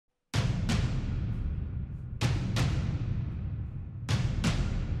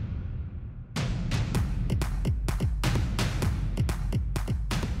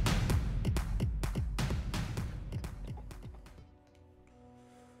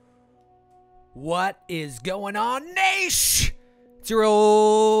What is going on, Nash? It's your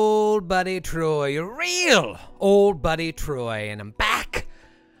old buddy Troy, your real old buddy Troy, and I'm back.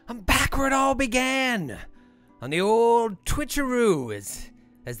 I'm back where it all began. On the old Twitcheroo,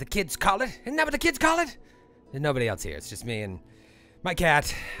 as the kids call it. Isn't that what the kids call it? There's nobody else here. It's just me and my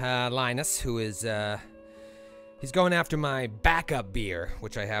cat, Linus, who is, he's going after my backup beer,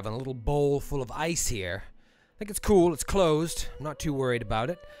 which I have in a little bowl full of ice here. I think it's cool. It's closed. I'm not too worried about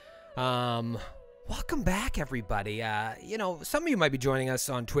it. Welcome back, everybody. You know, some of you might be joining us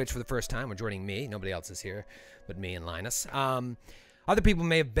on Twitch for the first time, or joining me. Nobody else is here but me and Linus. Other people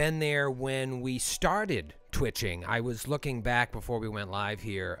may have been there when we started twitching. I was looking back before we went live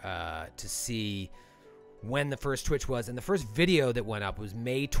here to see when the first Twitch was, and the first video that went up was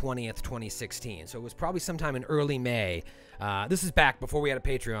May 20th, 2016. So it was probably sometime in early May. This is back before we had a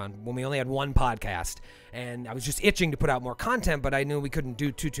Patreon, when we only had one podcast, and I was just itching to put out more content, but I knew we couldn't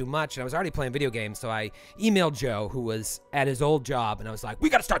do too much, and I was already playing video games, so I emailed Joe, who was at his old job, and I was like, we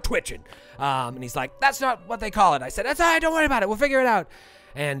gotta start twitching. And he's like, that's not what they call it. I said, that's all right, don't worry about it, we'll figure it out.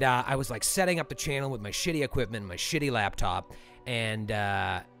 And I was like setting up the channel with my shitty equipment, my shitty laptop, and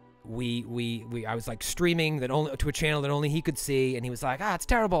I was like streaming to a channel that only he could see, and he was like, it's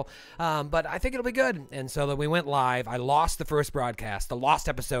terrible, but I think it'll be good. And so then we went live. I lost the first broadcast. The lost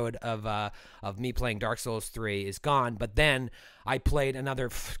episode of me playing Dark Souls 3 is gone, but then I played another,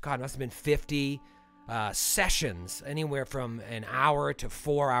 God, it must have been 50 sessions, anywhere from an hour to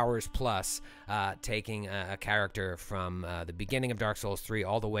 4 hours plus, taking a character from the beginning of Dark Souls 3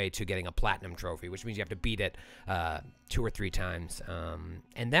 all the way to getting a platinum trophy, which means you have to beat it 2 or 3 times.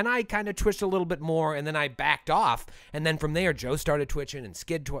 And then I kind of twitched a little bit more, and then I backed off, and then from there Joe started twitching, and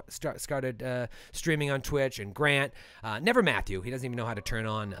Skid started streaming on Twitch, and Grant, never Matthew. He doesn't even know how to turn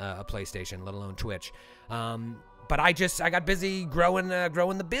on a PlayStation, let alone Twitch. But I got busy growing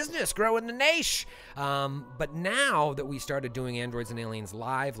the business, growing the niche. But now that we started doing Androids and Aliens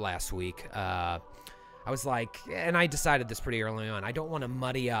live last week, I was like, and I decided this pretty early on, I don't want to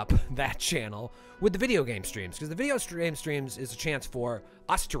muddy up that channel with the video game streams, because the video game streams is a chance for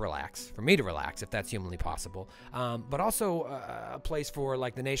us to relax, for me to relax, if that's humanly possible, but also a place for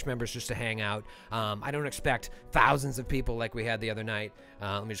like the Nation members just to hang out. I don't expect thousands of people like we had the other night.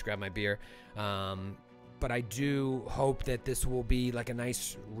 Let me just grab my beer. But I do hope that this will be like a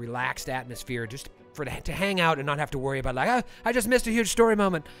nice, relaxed atmosphere, just to hang out and not have to worry about like, I just missed a huge story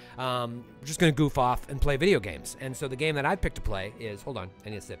moment. We're just gonna goof off and play video games. And so the game that I picked to play is, hold on,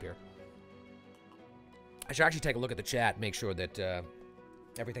 I need a sip here. I should actually take a look at the chat, make sure that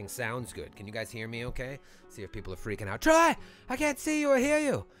everything sounds good. Can you guys hear me okay? See if people are freaking out. Troy, I can't see you or hear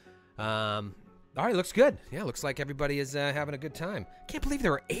you. All right, looks good. Yeah, looks like everybody is having a good time. Can't believe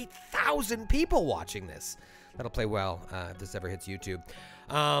there are 8,000 people watching this. That'll play well if this ever hits YouTube.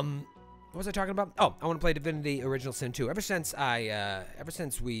 What was I talking about? Oh, I want to play Divinity Original Sin 2. Ever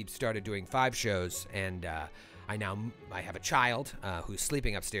since we started doing 5 shows, and I have a child who's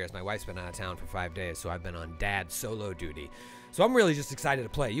sleeping upstairs. My wife's been out of town for 5 days, so I've been on dad solo duty. So I'm really just excited to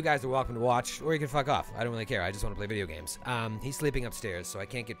play. You guys are welcome to watch, or you can fuck off. I don't really care. I just want to play video games. He's sleeping upstairs, so I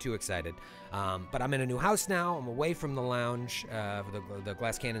can't get too excited. But I'm in a new house now. I'm away from the lounge for the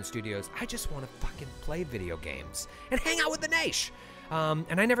Glass Cannon Studios. I just want to fucking play video games and hang out with the Nash.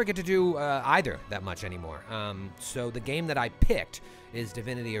 And I never get to do either that much anymore. So the game that I picked is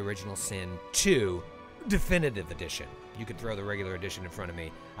Divinity Original Sin 2 Definitive Edition. You could throw the regular edition in front of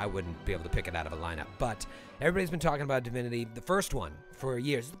me. I wouldn't be able to pick it out of a lineup. But everybody's been talking about Divinity, the first one, for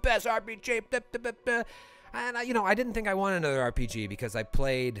years. The best RPG. And, I didn't think I wanted another RPG because I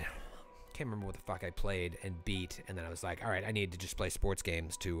played... can't remember what the fuck I played and beat. And then I was like, all right, I need to just play sports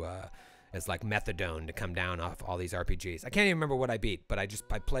games to... as like methadone to come down off all these RPGs. I can't even remember what I beat, but I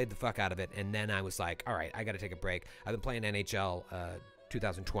played the fuck out of it. And then I was like, all right, I got to take a break. I've been playing NHL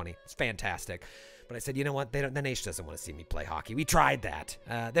 2020. It's fantastic. But I said, you know what? The Nation doesn't want to see me play hockey. We tried that.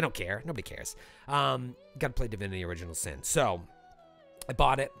 They don't care. Nobody cares. Got to play Divinity Original Sin. So I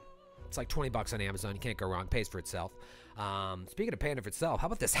bought it. It's like $20 on Amazon. You can't go wrong. It pays for itself. Speaking of paying for itself, how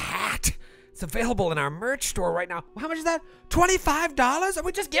about this hat? It's available in our merch store right now. How much is that? $25? Are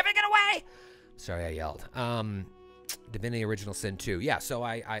we just giving it away? Sorry, I yelled. Divinity Original Sin 2. Yeah, so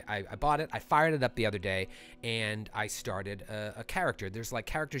I bought it. I fired it up the other day, and I started a character. There's like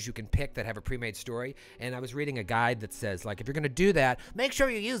characters you can pick that have a pre-made story, and I was reading a guide that says, like, if you're going to do that, make sure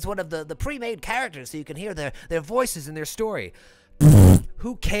you use one of the pre-made characters so you can hear their voices and their story.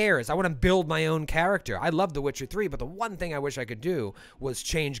 Who cares? I want to build my own character. I love The Witcher 3, but the one thing I wish I could do was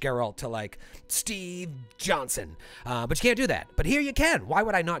change Geralt to, like, Steve Johnson. But you can't do that. But here you can. Why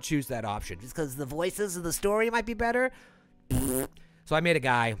would I not choose that option? Just because the voices of the story might be better? So I made a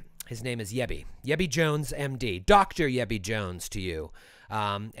guy. His name is Yebby Jones, MD. Dr. Yebby Jones to you.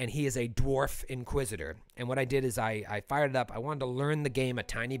 And he is a dwarf Inquisitor. And what I did is I fired it up. I wanted to learn the game a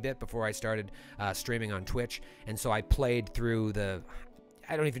tiny bit before I started streaming on Twitch. And so I played through the...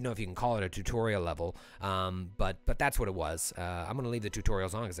 I don't even know if you can call it a tutorial level, but that's what it was. I'm going to leave the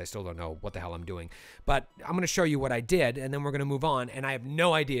tutorials on because I still don't know what the hell I'm doing. But I'm going to show you what I did, and then we're going to move on. And I have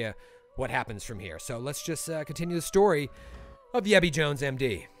no idea what happens from here. So let's just continue the story of Yebby Jones,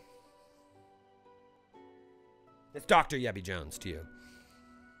 MD. It's Dr. Yebby Jones to you.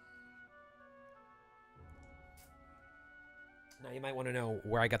 Now, you might want to know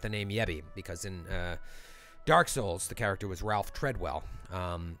where I got the name Yebby, because in Dark Souls, the character was Ralph Treadwell.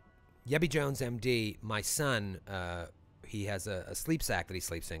 Yebby Jones, MD, my son, he has a sleep sack that he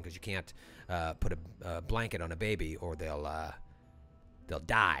sleeps in, because you can't put a blanket on a baby or they'll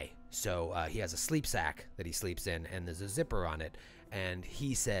die. So he has a sleep sack that he sleeps in, and there's a zipper on it. And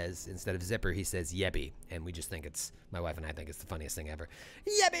he says, instead of zipper, he says Yebby. And we just think my wife and I think it's the funniest thing ever.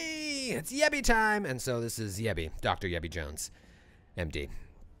 Yebby! It's Yebby time! And so this is Yebby, Dr. Yebby Jones, MD.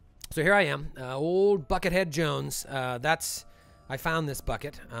 So here I am, old Buckethead Jones. I found this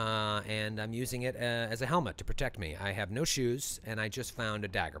bucket, and I'm using it as a helmet to protect me. I have no shoes, and I just found a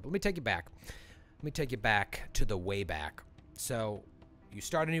dagger. But let me take you back. Let me take you back to the way back. So you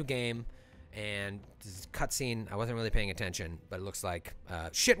start a new game, and this is a cutscene. I wasn't really paying attention, but it looks like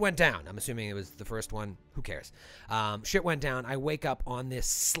shit went down. I'm assuming it was the first one. Who cares? Shit went down. I wake up on this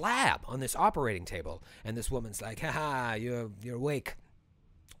slab, on this operating table, and this woman's like, haha, you're awake.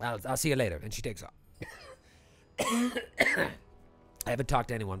 I'll see you later. And she takes off. I haven't talked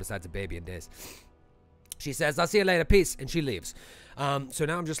to anyone besides a baby in days. She says, I'll see you later, peace, and she leaves. So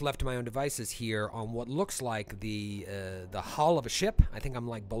now I'm just left to my own devices here on what looks like the hull of a ship. I think I'm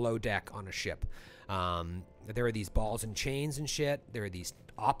like below deck on a ship. There are these balls and chains and shit. There are these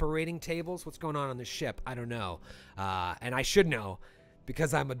operating tables. What's going on this ship? I don't know. And I should know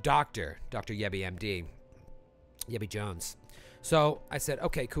because I'm a doctor, Dr. Yebby MD, Yebby Jones. So I said,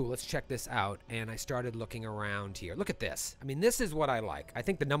 okay, cool, let's check this out. And I started looking around here. Look at this. I mean, this is what I like. I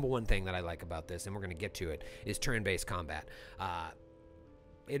think the number one thing that I like about this, and we're going to get to it, is turn-based combat.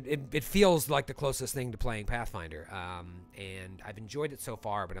 It feels like the closest thing to playing Pathfinder. And I've enjoyed it so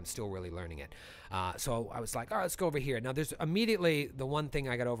far, but I'm still really learning it. So I was like, all right, let's go over here. Now, there's immediately the one thing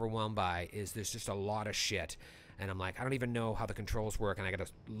I got overwhelmed by is there's just a lot of shit. And I'm like, I don't even know how the controls work, and I got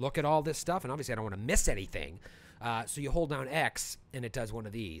to look at all this stuff, and obviously I don't want to miss anything. So you hold down X, and it does one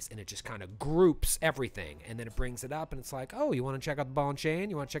of these, and it just kind of groups everything, and then it brings it up, and it's like, oh, you want to check out the ball and chain?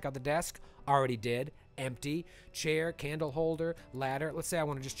 You want to check out the desk? Already did. Empty. Chair, candle holder, ladder. Let's say I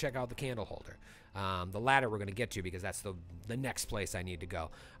want to just check out the candle holder. The ladder we're going to get to because that's the next place I need to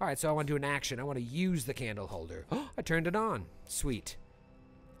go. All right, so I want to do an action. I want to use the candle holder. Oh, I turned it on. Sweet.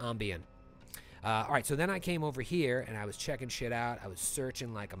 Ambient. All right, so then I came over here, and I was checking shit out. I was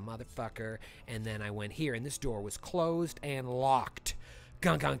searching like a motherfucker, and then I went here, and this door was closed and locked.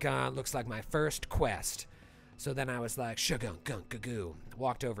 Gun, gun, gun. Looks like my first quest. So then I was like, shugunk, gunk, goo.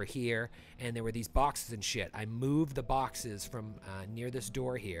 Walked over here, and there were these boxes and shit. I moved the boxes from near this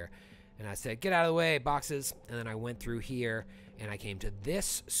door here, and I said, get out of the way, boxes. And then I went through here, and I came to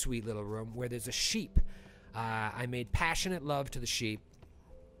this sweet little room where there's a sheep. I made passionate love to the sheep.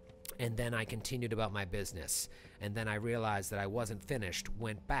 And then I continued about my business. And then I realized that I wasn't finished,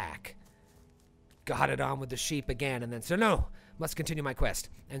 went back, got it on with the sheep again, and then said, no, let's continue my quest.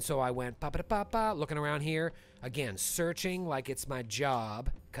 And so I went, pa-pa-da-pa-pa, looking around here, again, searching like it's my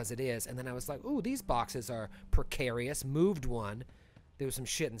job, because it is. And then I was like, ooh, these boxes are precarious. Moved one. There was some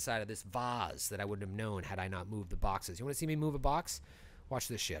shit inside of this vase that I wouldn't have known had I not moved the boxes. You want to see me move a box? Watch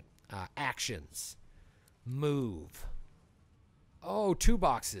this shit. Actions. Move. Oh, 2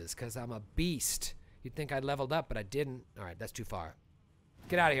 boxes, because I'm a beast. You'd think I leveled up, but I didn't. All right, that's too far.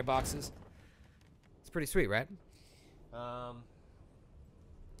 Get out of here, boxes. It's pretty sweet, right? I'm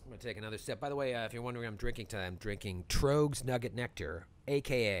going to take another sip. By the way, if you're wondering what I'm drinking today, I'm drinking Trogues Nugget Nectar,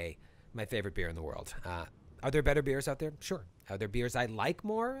 a.k.a. my favorite beer in the world. Are there better beers out there? Sure. Are there beers I like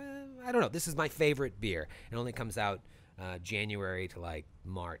more? I don't know. This is my favorite beer. It only comes out January to, like,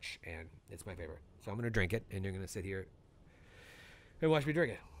 March, and it's my favorite. So I'm going to drink it, and you're going to sit here and watch me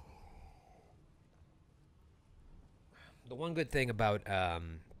drink it. The one good thing about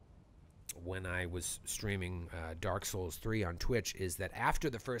when I was streaming Dark Souls 3 on Twitch is that after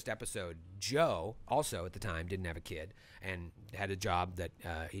the first episode, Joe, also at the time, didn't have a kid and had a job that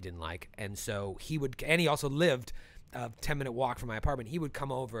he didn't like. And so he would, and he also lived a 10-minute walk from my apartment. He would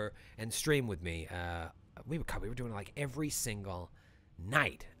come over and stream with me. We were doing it like every single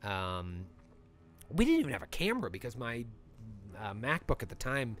night. We didn't even have a camera because my MacBook at the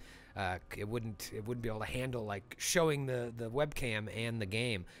time, it wouldn't be able to handle like showing the webcam and the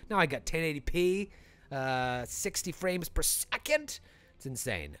game. Now I got 1080p, 60 frames per second. It's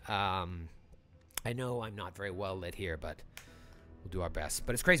insane. I know I'm not very well lit here, but we'll do our best.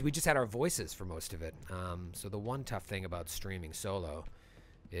 But it's crazy. We just had our voices for most of it. So the one tough thing about streaming solo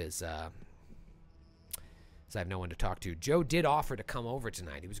is I have no one to talk to. Joe did offer to come over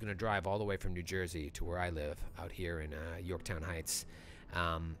tonight. He was going to drive all the way from New Jersey to where I live out here in Yorktown Heights.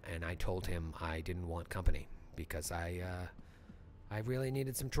 And I told him I didn't want company because I really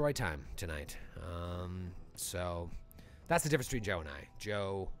needed some Troy time tonight. So that's the difference between Joe and I.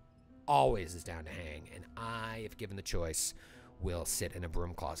 Joe always is down to hang, and I, if given the choice, will sit in a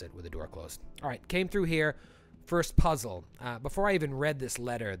broom closet with the door closed. All right, came through here. First puzzle. Before I even read this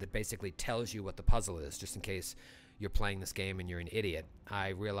letter that basically tells you what the puzzle is, just in case you're playing this game and you're an idiot, I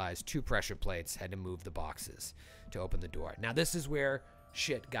realized 2 pressure plates had to move the boxes to open the door. Now, this is where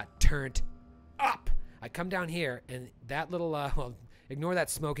shit got turned up. I come down here, and that little, well, ignore that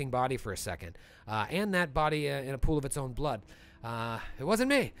smoking body for a second, and that body in a pool of its own blood. It wasn't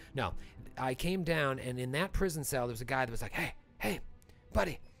me. No, I came down, and in that prison cell, there was a guy that was like, hey,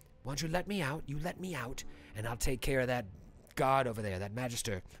 buddy, why don't you let me out? You let me out, and I'll take care of that guard over there, that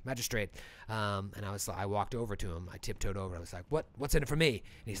magistrate. And I walked over to him. I tiptoed over. I was like, what's in it for me?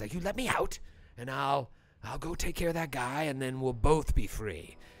 And he's like, you let me out, and I'll go take care of that guy, and then we'll both be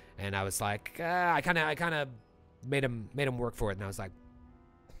free. And I was like, I kind of made him work for it, and I was like,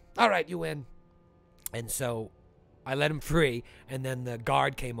 all right, you win. And so I let him free, and then the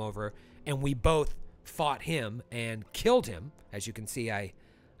guard came over, and we both fought him and killed him. As you can see, I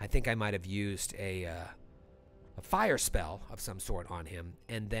think I might have used a fire spell of some sort on him,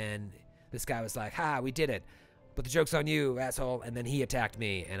 and then this guy was like, ha, we did it, but the joke's on you, asshole. And then he attacked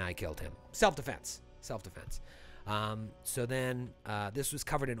me, and I killed him. Self-defense. So then this was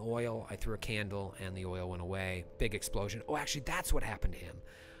covered in oil. I threw a candle, and the oil went away. Big explosion. Oh, actually, that's what happened to him.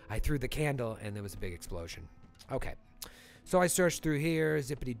 I threw the candle, and there was a big explosion. Okay. So I searched through here,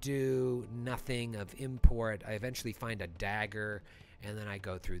 zippity-doo, nothing of import. I eventually find a dagger, and then I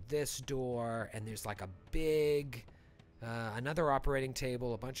go through this door, and there's like a big, another operating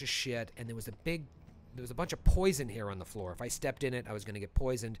table, a bunch of shit, and there was a bunch of poison here on the floor. If I stepped in it, I was going to get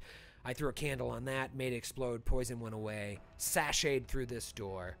poisoned. I threw a candle on that, made it explode, poison went away, sashayed through this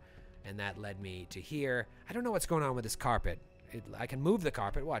door, and that led me to here. I don't know what's going on with this carpet. I can move the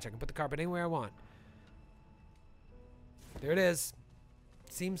carpet. Watch, I can put the carpet anywhere I want. There it is.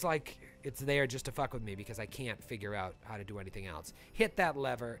 Seems like it's there just to fuck with me because I can't figure out how to do anything else. Hit that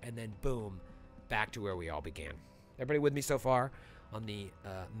lever, and then boom, back to where we all began. Everybody with me so far on the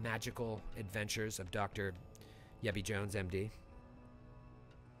magical adventures of Dr. Yebby Jones, MD?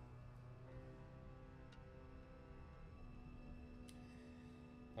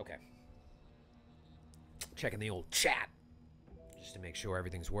 Okay. Checking the old chat just to make sure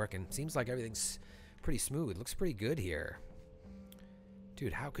everything's working. Seems like everything's pretty smooth. Looks pretty good here.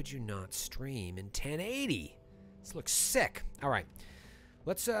 Dude, how could you not stream in 1080? This looks sick. All right.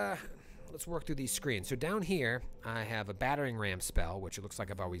 Let's work through these screens. So down here, I have a battering ram spell, which it looks like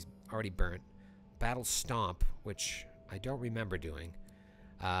I've already burnt. Battle Stomp, which I don't remember doing.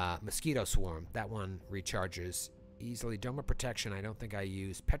 Mosquito Swarm, that one recharges easily. Dome of Protection, I don't think I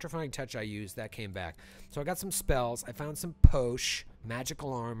used. Petrifying Touch, I used. That came back. So I got some spells. I found some Posh,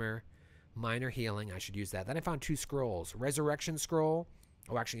 Magical Armor, Minor Healing. I should use that. Then I found 2 scrolls. Resurrection Scroll.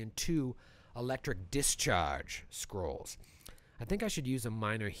 Oh, actually, and 2 Electric Discharge Scrolls. I think I should use a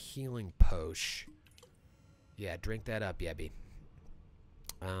Minor Healing Posh. Yeah, drink that up, Yebby.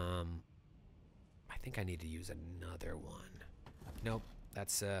 I think I need to use another one. Nope,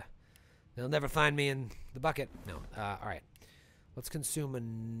 that's they'll never find me in the bucket. No. All right. Let's consume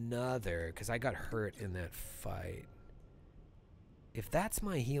another, because I got hurt in that fight. If that's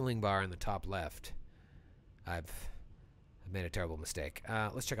my healing bar in the top left, I've made a terrible mistake.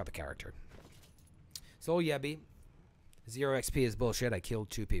 Let's check out the character. So, Yebby. 0 XP is bullshit. I killed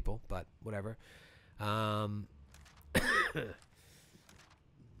 2 people, but whatever. Am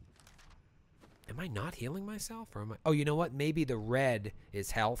I not healing myself? Or am I? Oh, you know what? Maybe the red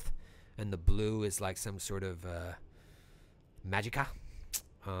is health, and the blue is like some sort of magicka.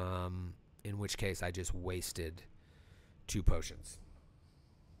 In which case, I just wasted 2 potions.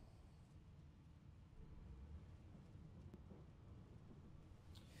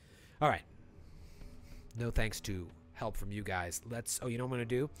 All right. No thanks to help from you guys. Oh, you know what I'm going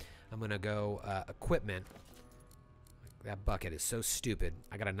to do? I'm going to go equipment. That bucket is so stupid.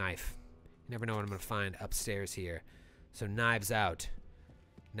 I got a knife. You never know what I'm going to find upstairs here. So Knives Out,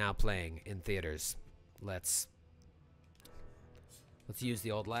 now playing in theaters. Let's Let's use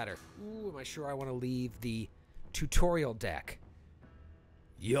the old ladder. Ooh, am I sure I want to leave the tutorial deck?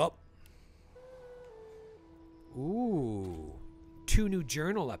 Yup. Ooh. 2 new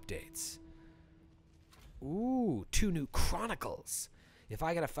journal updates. Ooh, 2 new chronicles. If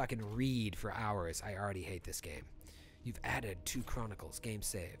I gotta fucking read for hours, I already hate this game. You've added 2 chronicles. Game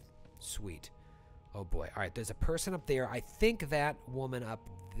saved. Sweet. Oh boy. Alright, there's a person up there. I think that woman up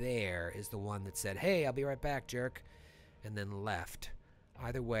there is the one that said, hey, I'll be right back, jerk. And then left.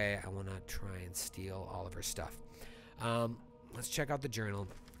 Either way, I want to try and steal all of her stuff. Let's check out the journal.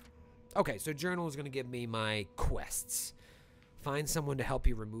 Okay, so journal is going to give me my quests. Find someone to help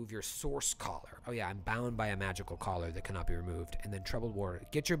you remove your source collar. Oh yeah, I'm bound by a magical collar that cannot be removed. And then troubled water.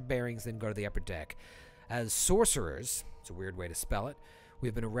 Get your bearings, then go to the upper deck. As sorcerers, it's a weird way to spell it, we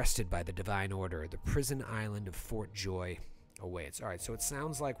have been arrested by the Divine Order. The prison island of Fort Joy awaits. Alright, so it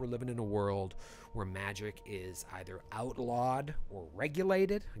sounds like we're living in a world where magic is either outlawed or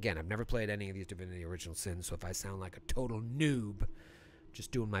regulated. Again, I've never played any of these Divinity Original Sins, so if I sound like a total noob, I'm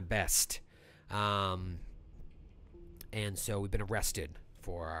just doing my best. And so we've been arrested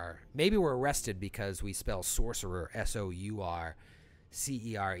for our... Maybe we're arrested because we spell sorcerer, S-O-U-R-C-E-R-E-R-S.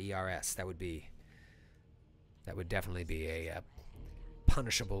 That would definitely be a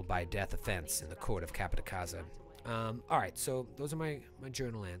punishable by death offense in the court of Capitacasa. Alright, so those are my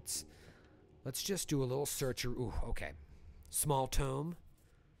journal ants. Let's just do a little search. Ooh, okay. Small tome.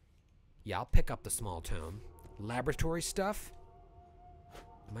 Yeah, I'll pick up the small tome. Laboratory stuff.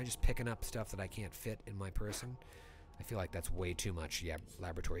 Am I just picking up stuff that I can't fit in my person? I feel like that's way too much. Yeah,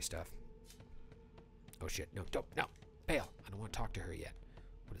 laboratory stuff. Oh shit, no, don't, no. Bail. I don't want to talk to her yet.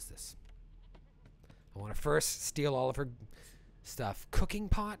 What is this? I want to first steal all of her stuff. Cooking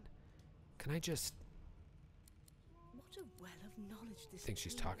pot? Can I just... What a well of knowledge this I think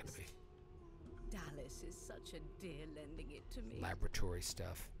she's talking to me. Dallas is such a dear lending it to me. Laboratory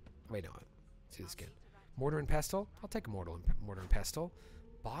stuff. Wait, no. See this again. Mortar and pestle? I'll take a mortar and pestle.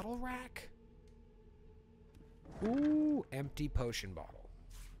 Bottle rack? Ooh, empty potion bottle.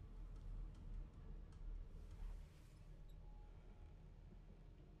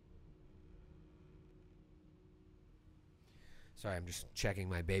 Sorry, I'm just checking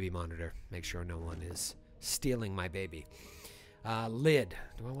my baby monitor. Make sure no one is stealing my baby. Lid.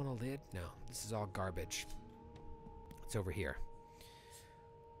 Do I want a lid? No, this is all garbage. It's over here.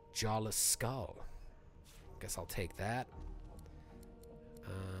 Jawless skull. Guess I'll take that.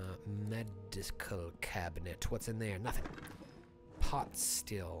 Medical cabinet. What's in there? Nothing. Pot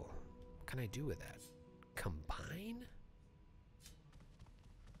still. What can I do with that? Combine?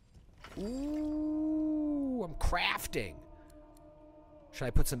 Ooh, I'm crafting. Should I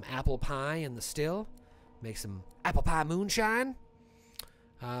put some apple pie in the still? Make some apple pie moonshine?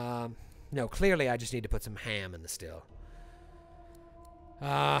 No, clearly I just need to put some ham in the still.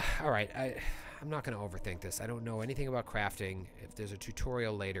 Alright, I'm not going to overthink this. I don't know anything about crafting. If there's a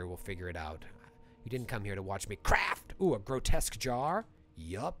tutorial later, we'll figure it out. You didn't come here to watch me craft! Ooh, a grotesque jar?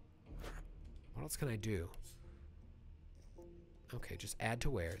 Yup. What else can I do? Okay, just add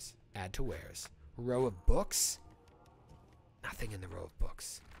to wares. Add to wares. Row of books? Nothing in the row of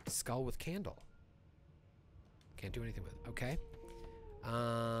books. Skull with candle. Can't do anything with it. Okay.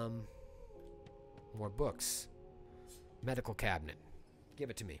 More books. Medical cabinet. Give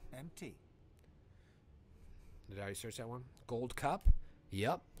it to me. Empty. Did I already search that one? Gold cup?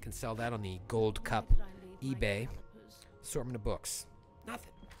 Yep. Can sell that on the Gold Cup eBay. Assortment of books.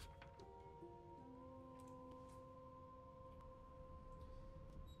 Nothing.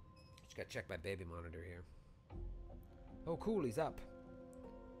 Just gotta check my baby monitor here. Oh, cool, he's up.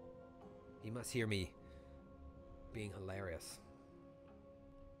 He must hear me being hilarious.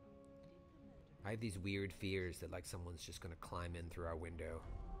 I have these weird fears that, like, someone's just gonna climb in through our window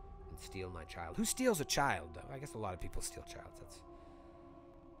and steal my child. Who steals a child, though? I guess a lot of people steal childs.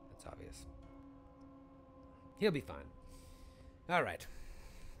 That's obvious. He'll be fine. All right.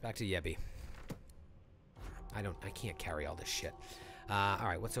 Back to Yebby. I can't carry all this shit. All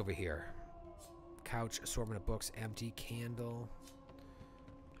right, what's over here? Couch, assortment of books, empty, candle.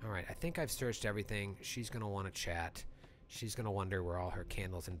 All right, I think I've searched everything. She's going to want to chat. She's going to wonder where all her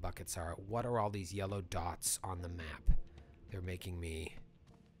candles and buckets are. What are all these yellow dots on the map? They're making me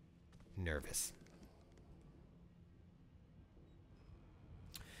nervous.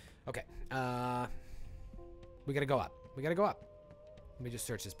 Okay, we got to go up. We got to go up. Let me just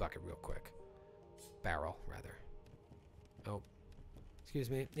search this bucket real quick. Barrel, rather. Oh. Excuse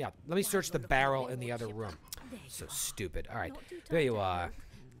me. Yeah, let me search the barrel in the other room. So stupid. All right, there you are.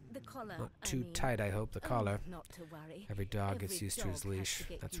 Not too tight, I hope, the collar. Every dog gets used to his leash.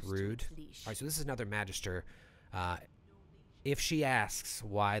 That's rude. All right, so this is another Magister. if she asks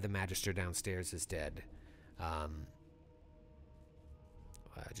why the Magister downstairs is dead,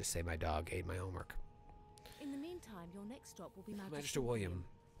 just say my dog ate my homework. In the meantime, your next stop will be Magister William.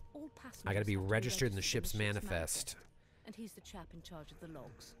 All passengers I gotta be have to registered in the registered ship's manifest. And he's the chap in charge of the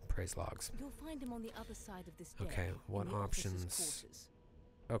logs. Praise logs. You'll find him on the other side of this Okay, deck, what in the officer's options? quarters.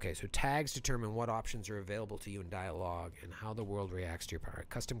 Okay, so tags determine what options are available to you in dialogue and how the world reacts to your power.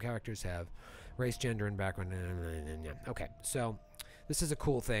 Custom characters have race, gender, and background. Okay, so this is a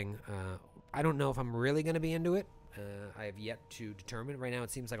cool thing. I don't know if I'm really going to be into it. I have yet to determine. Right now,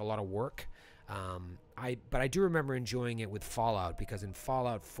 it seems like a lot of work. But I do remember enjoying it with Fallout, because in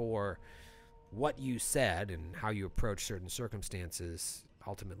Fallout 4, what you said and how you approach certain circumstances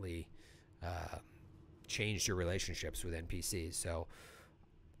ultimately changed your relationships with NPCs. So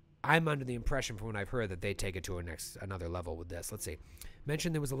I'm under the impression from what I've heard that they take it to another level with this. Let's see.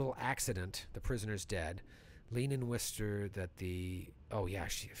 Mentioned there was a little accident. The prisoner's dead. Lean and whisper that the... Oh, yeah,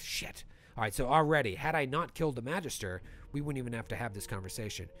 shit. All right, so already, had I not killed the Magister, we wouldn't even have to have this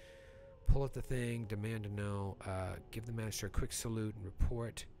conversation. Pull up the thing, demand to know, give the Magister a quick salute and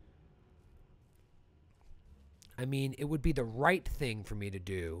report. I mean, it would be the right thing for me to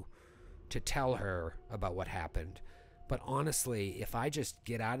do to tell her about what happened. But honestly, if I just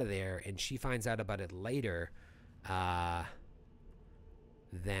get out of there and she finds out about it later,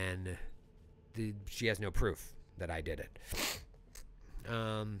 then she has no proof that I did it.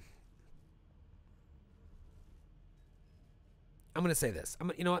 I'm gonna say this.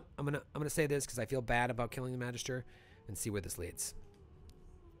 You know what? I'm gonna say this because I feel bad about killing the Magister, and see where this leads.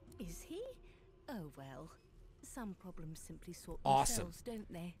 Is he? Oh well. Some problems simply sort Awesome. themselves,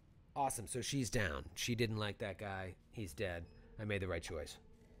 don't they? Awesome. So she's down. She didn't like that guy. He's dead. I made the right choice.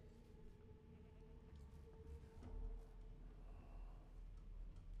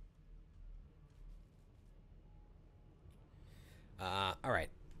 All right.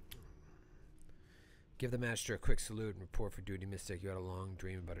 Give the Magister a quick salute and report for duty. Mystic, you had a long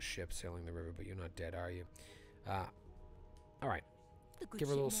dream about a ship sailing the river, but you're not dead, are you? All right. Give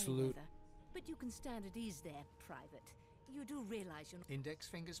her a little salute. Weather, but you can stand at ease there, Private. You do realize you're not... Index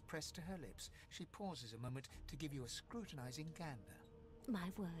fingers pressed to her lips. She pauses a moment to give you a scrutinizing gander.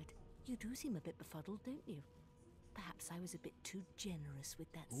 My word, you do seem a bit befuddled, don't you? Perhaps I was a bit too generous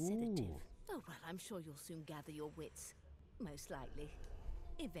with that sedative. Oh, well, I'm sure you'll soon gather your wits. Most likely.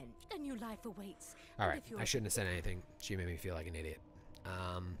 A new life awaits. All right, I shouldn't have said anything. She made me feel like an idiot.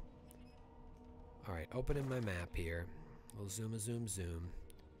 All right, opening my map here. We'll zoom.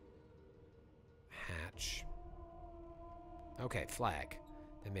 Hatch. Okay, flag.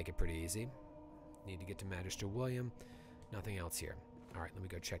 They make it pretty easy. Need to get to Magister William. Nothing else here. All right, let me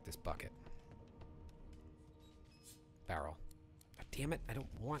go check this bucket. Barrel. Oh, damn it, I don't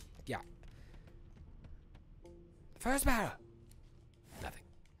want... Yeah. First barrel! Nothing.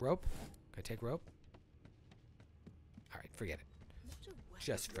 Rope? Can I take rope? All right, forget it.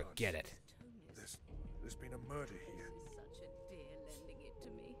 Just forget it. There's been a murder here. Such a dear lending it to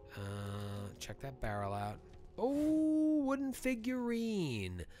me. Check that barrel out. Oh, wooden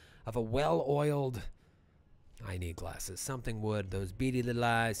figurine of a well-oiled... I need glasses. Something wood. Those beady little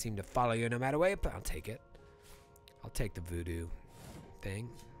eyes seem to follow you no matter where. But I'll take it. I'll take the voodoo thing.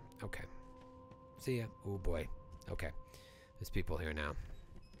 Okay. See ya. Oh, boy. Okay. There's people here now.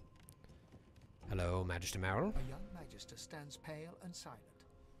 Hello, Magister Merrill. A young Magister stands pale and silent.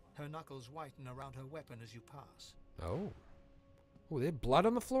 Her knuckles whiten around her weapon as you pass. Oh. Oh, there's blood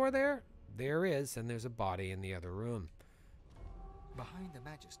on the floor there? There is, and there's a body in the other room. Behind the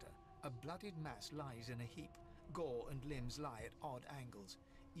Magister, a bloodied mass lies in a heap. Gore and limbs lie at odd angles.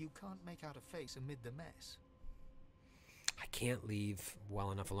 You can't make out a face amid the mess. I can't leave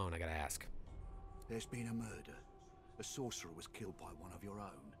well enough alone, I gotta ask. There's been a murder. A sorcerer was killed by one of your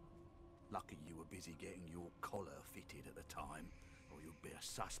own. Lucky you were busy getting your collar fitted at the time, or you'd be a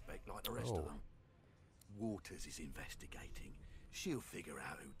suspect like the rest of them. Waters is investigating. She'll figure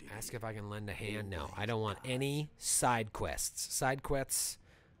out who did it. Ask if I can lend a hand. No, I don't want any side quests. Side quests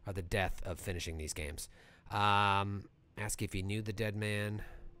are the death of finishing these games. Ask if he knew the dead man.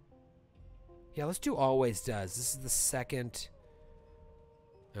 Yeah, let's do always does. This is the second...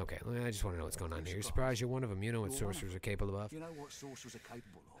 Okay, I just want to know what's going on here. You're surprised you're one of them. You know what sorcerers are capable of. You know what sorcerers are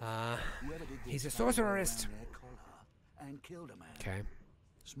capable of. He's a sorcererist. And killed a man. Okay.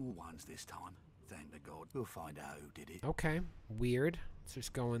 Small ones this time. Thank the God. We'll find out who did it. Okay. Weird. Let's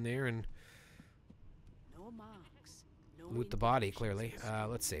just go in there and No marks. No loot the body, clearly.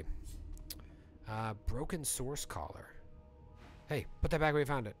 Let's see. Broken source collar. Hey, put that back where you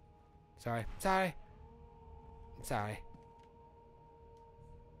found it. Sorry. Sorry. I'm sorry.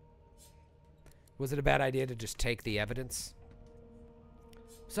 Was it a bad idea to just take the evidence?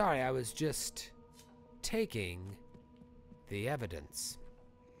 Sorry, I was just taking the evidence.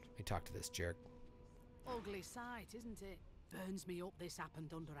 Let me talk to this jerk. Ugly sight, isn't it? Burns me up this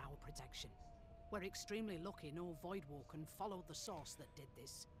happened under our protection. We're extremely lucky no Voidwalker followed the source that did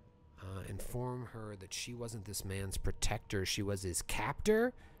this. Inform her that she wasn't this man's protector, she was his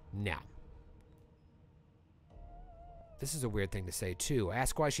captor? No. This is a weird thing to say, too.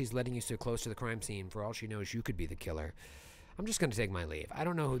 Ask why she's letting you so close to the crime scene. For all she knows, you could be the killer. I'm just going to take my leave. I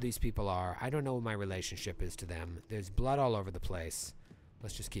don't know who these people are. I don't know what my relationship is to them. There's blood all over the place.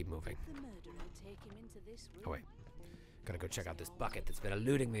 Let's just keep moving. The murderer take him into this room. Oh, wait. Gotta go check out this bucket that's been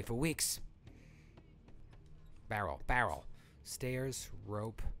eluding me for weeks. Barrel. Stairs,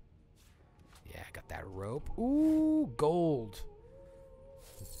 rope. Yeah, I got that rope. Ooh, gold.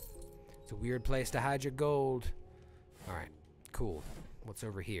 It's a weird place to hide your gold. Alright, cool. What's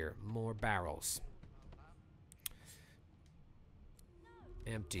over here? More barrels.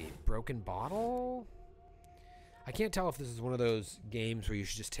 Empty. Broken bottle? I can't tell if this is one of those games where you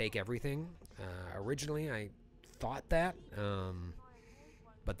should just take everything. Originally, I thought that.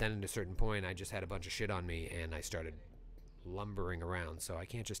 But then at a certain point, I just had a bunch of shit on me, and I started lumbering around. So I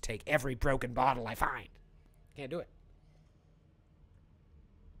can't just take every broken bottle I find. Can't do it.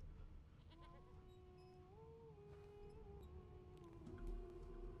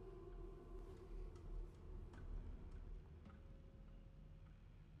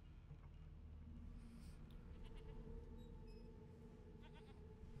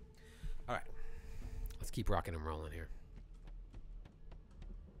 All right. Let's keep rocking and rolling here.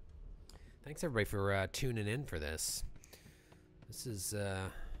 Thanks everybody for tuning in for this. This is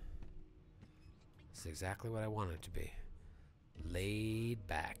exactly what I want it to be. Laid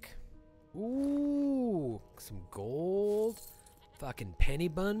back. Ooh, some gold. Fucking penny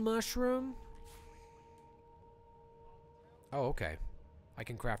bun mushroom. Oh, okay. I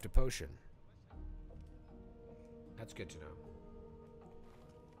can craft a potion. That's good to know.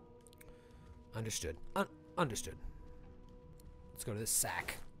 Understood. Understood. Let's go to this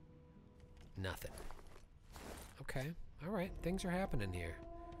sack. Nothing. Okay. Alright. Things are happening here.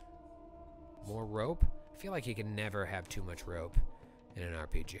 More rope. I feel like you can never have too much rope in an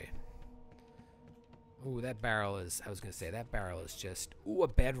RPG. Ooh, that barrel is... I was going to say, that barrel is just... Ooh, a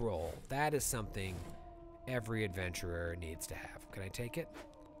bedroll. That is something every adventurer needs to have. Can I take it?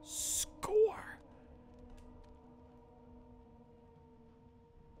 Score!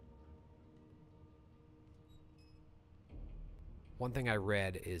 One thing I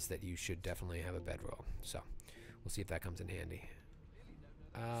read is that you should definitely have a bedroll. So, we'll see if that comes in handy.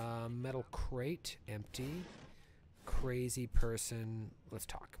 Metal crate, empty. Crazy person. Let's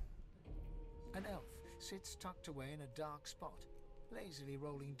talk. An elf sits tucked away in a dark spot, lazily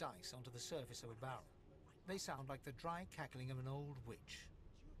rolling dice onto the surface of a barrel. They sound like the dry cackling of an old witch.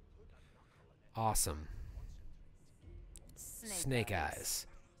 Awesome. Snake eyes.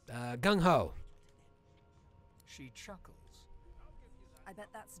 Gung-ho. She chuckles. I bet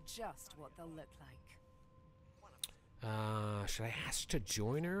that's just what they'll look like. Should I ask to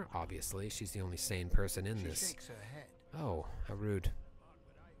join her? Obviously, she's the only sane person in this. She shakes her head. Oh, how rude.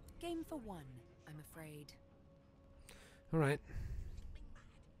 Game for one, I'm afraid. Alright.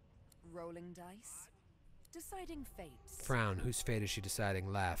 Rolling dice. Deciding fates. Frown. Whose fate is she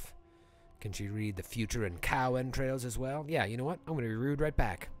deciding? Laugh. Can she read the future and cow entrails as well? Yeah, you know what? I'm going to be rude right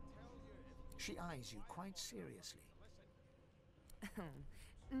back. She eyes you quite seriously.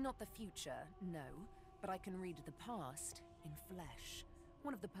 Not the future, no. But I can read the past in flesh.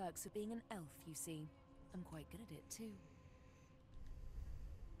 One of the perks of being an elf, you see. I'm quite good at it, too.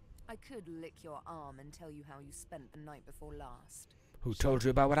 I could lick your arm and tell you how you spent the night before last. Who told you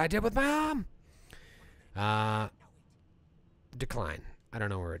about what I did with my arm? Decline. I don't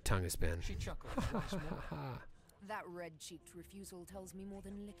know where her tongue has been. She chuckles once more. That red-cheeked refusal tells me more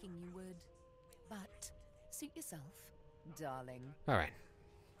than licking you would. But suit yourself, darling. All right.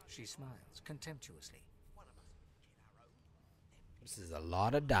 She smiles contemptuously. This is a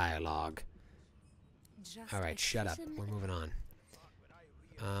lot of dialogue. Just All right, shut up. We're moving on.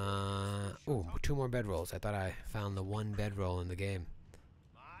 Ooh, 2 more bedrolls. I thought I found the 1 bedroll in the game.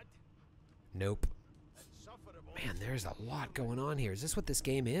 Nope. Man, there's a lot going on here. Is this what this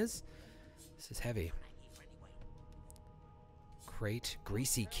game is? This is heavy. Crate.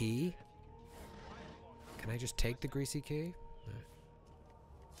 Greasy key. Can I just take the greasy key?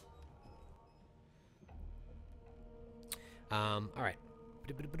 Alright.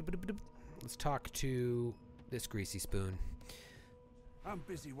 Let's talk to this greasy spoon. I'm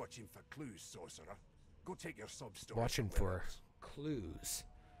busy watching for clues, sorcerer. Go take your sub-story. Watching somewhere for else. clues.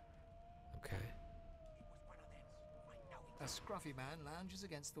 Okay. A scruffy man lounges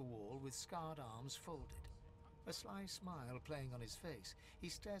against the wall with scarred arms folded. A sly smile playing on his face, he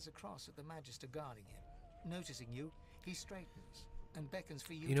stares across at the Magister guarding him. Noticing you, he straightens and beckons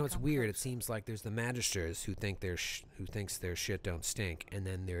for you. You know, to it's come weird. It closer. seems like there's the Magisters who think who thinks their shit don't stink, and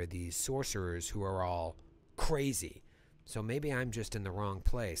then there are these sorcerers who are all crazy. So maybe I'm just in the wrong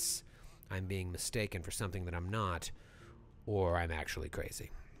place. I'm being mistaken for something that I'm not, or I'm actually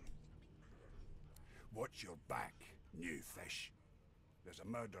crazy. Watch your back, new fish. There's a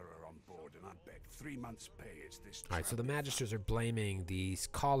murderer on board, and I bet 3 months' pay it's this. All right, so the Magisters are blaming these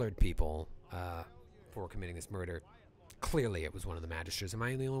collared people for committing this murder. Clearly, it was one of the Magisters. Am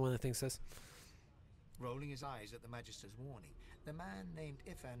I the only one that thinks this? Rolling his eyes at the Magister's warning, the man named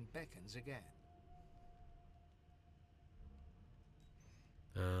Ifan beckons again.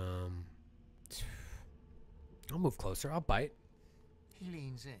 I'll move closer. I'll bite. He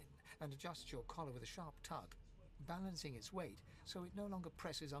leans in and adjusts your collar with a sharp tug, balancing its weight so it no longer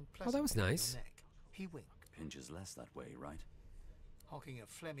presses unpleasantly was on nice. your neck. He winks. Pinches less that way, right? Hocking a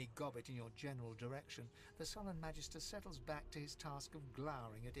phlegmy gobbet in your general direction, the sullen Magister settles back to his task of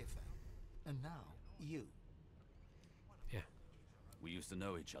glowering at Ifan. And now, you. Yeah. We used to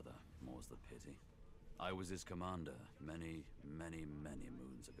know each other, more's the pity. I was his commander many, many, many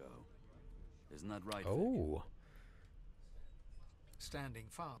moons ago. Isn't that right, Vic? Oh. Standing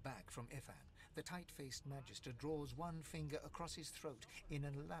far back from Ifan, the tight-faced Magister draws one finger across his throat in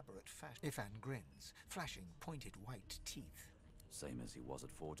an elaborate fashion. Ifan grins, flashing pointed white teeth. Same as he was at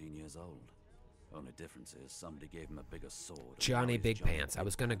 14 years old. Only difference is somebody gave him a bigger sword. and Johnny now he's Big Johnny Pants. I Big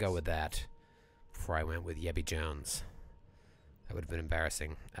was going to go Pants. with that before I went with Yebby Jones. That would have been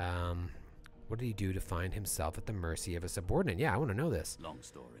embarrassing. What did he do to find himself at the mercy of a subordinate? Yeah, I want to know this. Long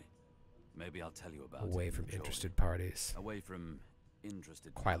story. Maybe I'll tell you about Away it. from Enjoy. interested parties. Away from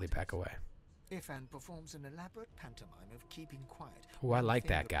interested Quietly parties. back away. Ifan performs an elaborate pantomime of keeping quiet. Oh, I one like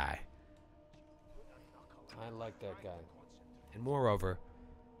that finger- guy. I like that guy. And moreover,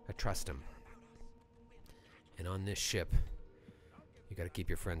 I trust him. And on this ship, you got to keep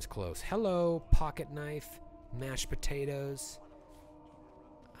your friends close. Hello, pocket knife, mashed potatoes.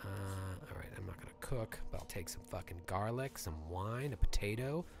 All right, I'm not going to cook, but I'll take some fucking garlic, some wine, a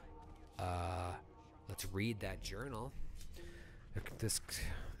potato. Let's read that journal. This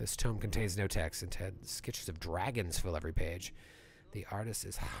tome contains no text, and sketches of dragons fill every page. The artist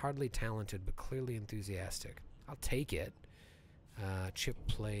is hardly talented, but clearly enthusiastic. I'll take it. Chip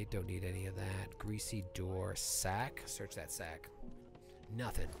plate, don't need any of that. Greasy door, sack. Search that sack.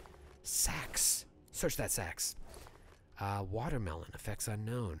 Nothing. Sacks. Search that sacks. Watermelon, effects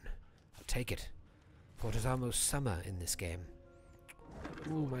unknown. I'll take it. For it is almost summer in this game.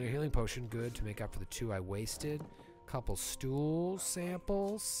 Ooh, minor healing potion, good to make up for the 2 I wasted. Couple stool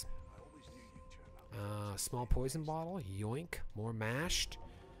samples. Small poison bottle, yoink. More mashed.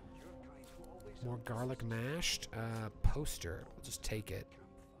 More garlic mashed. Poster, we'll just take it.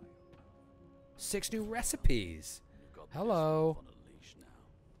 6 new recipes. You've got Hello. this on a leash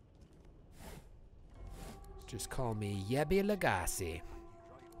now. Just call me Yebby Legacy.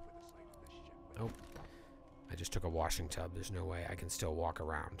 Oh, I just took a washing tub. There's no way I can still walk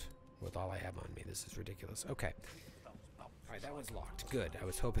around with all I have on me. This is ridiculous. Okay. All right, that one's locked. Good. I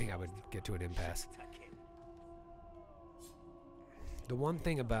was hoping I would get to an impasse. The one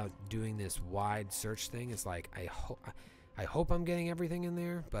thing about doing this wide search thing is like I hope I'm getting everything in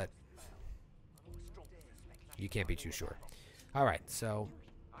there, but you can't be too sure. All right, so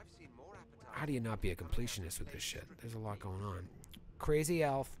how do you not be a completionist with this shit? There's a lot going on. Crazy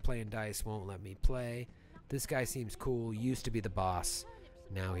elf playing dice won't let me play. This guy seems cool. Used to be the boss.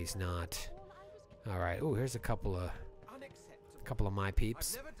 Now he's not. All right. Oh, here's a couple of my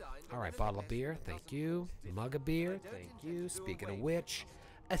peeps. All right, bottle of beer. Thank you. Mug of beer. Thank you. Speaking of which,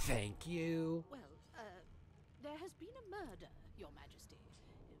 thank you. Well, there has been a murder, Your Majesty.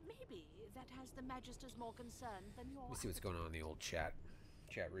 Maybe that has the Magisters more concerned than your... Let me see what's going on in the old chat.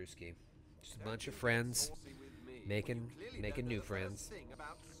 Chat Rooski. Just a bunch of friends making new friends.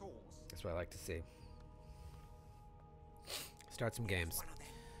 That's what I like to see. Start some games.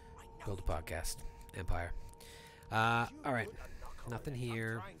 Build a podcast. Empire. All right. Nothing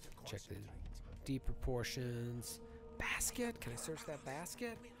here. Check the deep proportions. Basket. Can I search that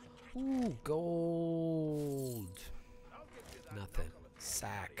basket? Ooh, gold. Nothing.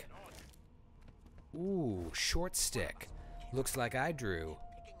 Sack. Ooh, short stick. Looks like I drew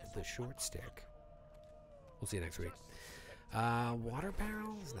the short stick. We'll see you next week. Water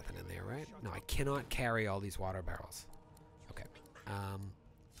barrels? Nothing in there, right? No, I cannot carry all these water barrels. Okay.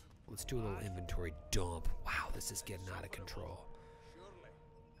 Let's do a little inventory dump. Wow, this is getting out of control.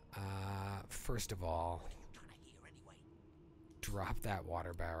 First of all, Drop that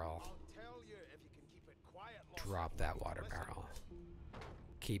water barrel. Drop that water barrel.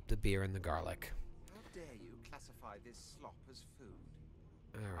 Keep the beer and the garlic. How dare you classify this slop as food?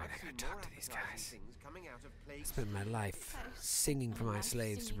 Alright, I've I seen gotta talk more to these appetizing guys. things coming out of plague I spent my life singing for my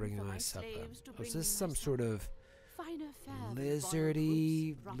slaves to bring my supper. to Was bring this me some my sort of Finer fare than boiled lizardy,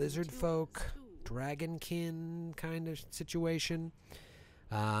 hoops, rotten lizard tools, folk, too. dragonkin kind of situation?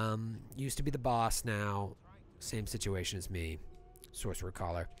 Used to be the boss, now same situation as me. Sorcerer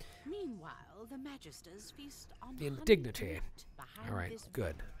collar. Meanwhile, the Magisters feast on The honey indignity. meat behind Alright, this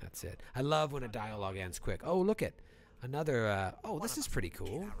good. That's it. I love when a dialogue ends quick. Oh, look at another, oh, this is pretty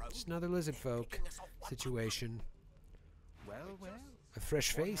cool. Just another lizard folk situation. Well, well. A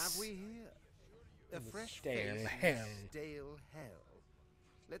fresh What face. have we here? A fresh stale face hell. in stale hell.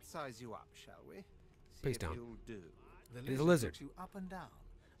 Let's size you up, shall we? See Please if don't. You'll do. The He's a lizard. looks you up and down,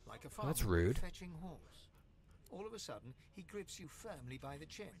 like a Oh, that's farmer with a rude. fetching horse. All of a sudden, he grips you firmly by the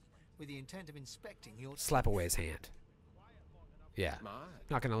chin, with the intent of inspecting your Slap away his hand. Yeah. My,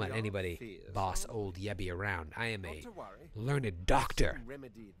 Not gonna let we are anybody fierce, boss aren't we? old Yebby around. I am Not a to worry. learned doctor. Soon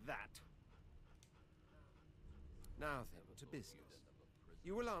remedy that. Now then, to business.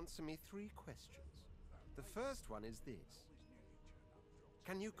 You will answer me 3 questions. The first one is this.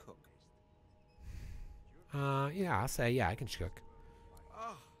 Can you cook? Yeah, I'll say, yeah, I can cook.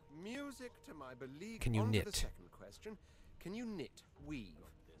 Ah, music to my belief. Can you On to knit? the second question. Can you knit, weave?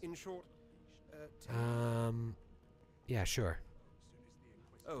 In short, Yeah, sure.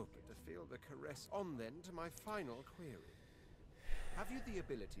 oh, but to feel the caress. On then to my final query. Have you the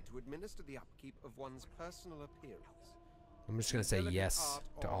ability to administer the upkeep of one's personal appearance? I'm just gonna say Delicate yes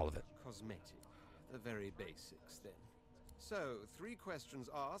art to all of it. Cosmetic. The very basics, then. So, 3 questions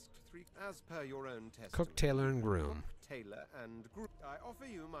asked, 3 as per your own test. Cook, tailor, and groom. Tailor and groom. I offer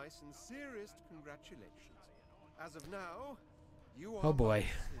you my sincerest congratulations. As of now, you are Oh boy. my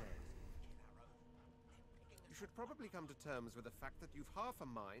slave. You should probably come to terms with the fact that you've half a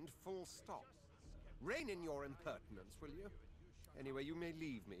mind, full stop. Rein in your impertinence, will you? Anyway, you may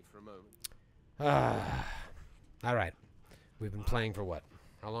leave me for a moment. All right. We've been playing for what?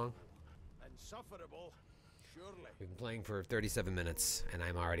 How long? Insufferable, surely. We've been playing for 37 minutes, and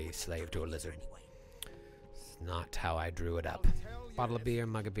I'm already a slave to a lizard. It's not how I drew it up. Bottle of beer,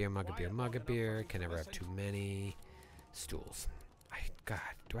 mug of beer, mug of beer, mug of beer. Can never have too many stools. God,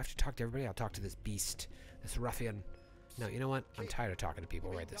 do I have to talk to everybody? I'll talk to this beast, this ruffian. No, you know what? I'm tired of talking to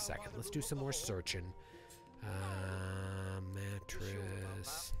people right this second. Let's do some more searching.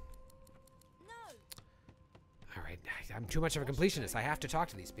 Mattress. All right, I'm too much of a completionist. I have to talk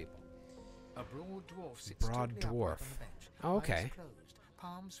to these people. A broad dwarf sits Broad totally upright dwarf. on the bench, Oh, okay. eyes closed,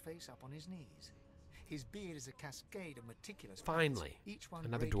 palms face up on his knees. His beard is a cascade of meticulous Finally, plaits, each one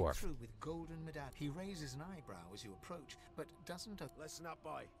another braided dwarf. through with golden medallion. He raises an eyebrow as you approach, but doesn't. Listen up,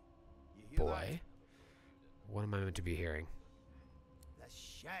 boy. You hear Boy, what am I meant to be hearing? that? The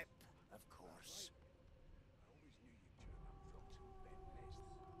ship, of course.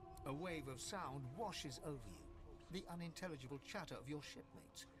 A wave of sound washes over you. The unintelligible chatter of your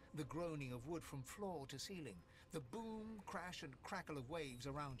shipmates, the groaning of wood from floor to ceiling, the boom, crash, and crackle of waves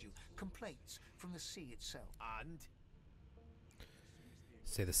around you, complaints from the sea itself. And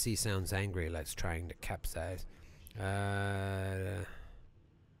Say the sea sounds angry, like it's trying to capsize. Yeah,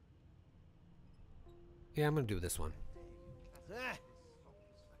 I'm gonna do this one. a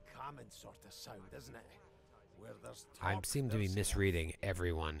common sort of sound, isn't it? Where there's I talk, seem to be there's misreading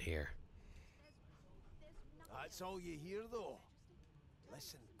everyone here. That's all you hear, though.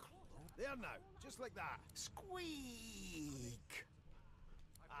 Listen close. There now, just like that. Squeak!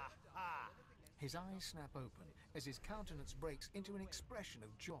 Aha! His eyes snap open as his countenance breaks into an expression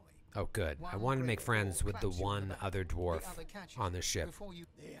of joy. Oh, good. I One wanted to great make friends dwarf with the claps you on one the back. other dwarf The other catches on the you ship. Before you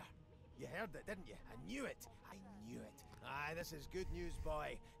There. You heard it, didn't you? I knew it. I knew it. Aye, this is good news,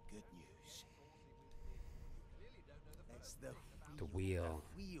 boy. Good news. It's The wheel.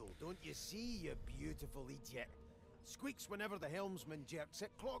 The wheel, don't you see, you beautiful idiot? Squeaks whenever the helmsman jerks it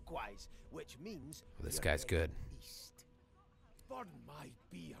clockwise, which means Well, this you're guy's heading good. East. Burn my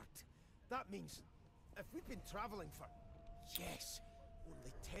beard. That means if we've been traveling for, yes,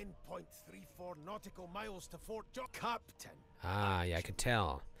 only 10.34 nautical miles to Fort Captain. Ah, yeah, I could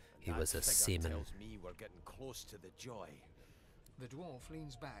tell. He That was a figure seaman. tells me we're getting close to the joy. The dwarf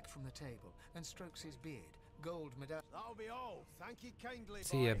leans back from the table and strokes his beard. Gold medal. That'll be all. Thank you kindly,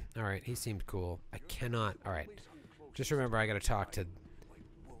 See ya. boy. Alright, he seemed cool. I cannot. Alright. Just remember, I gotta talk to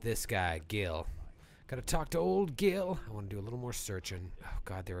this guy, Gil. Gotta talk to old Gil. I wanna do a little more searching. Oh,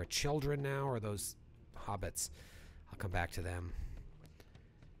 God, there are children now, or those hobbits? I'll come back to them.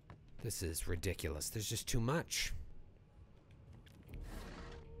 This is ridiculous. There's just too much.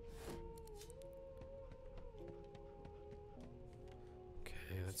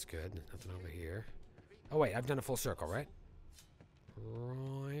 That's good. There's nothing over here. Oh, wait. I've done a full circle, right?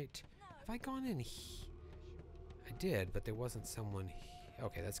 Right. Have I gone in here? I did, but there wasn't someone here.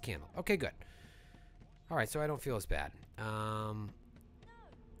 Okay, that's candle. Okay, good. All right, so I don't feel as bad.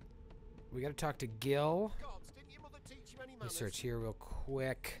 We got to talk to Gil. Let me search here real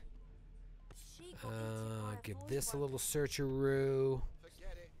quick. Give this a little searcheroo.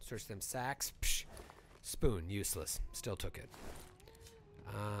 Search them sacks. Psh. Spoon, useless. Still took it.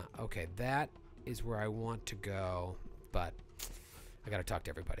 Okay, that is where I want to go, but I gotta talk to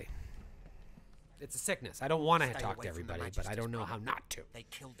everybody. It's a sickness. I don't want to talk to everybody, but I don't know how not to. They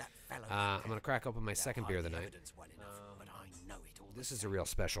killed that fellow. I'm gonna crack open my second beer of the night. This is a real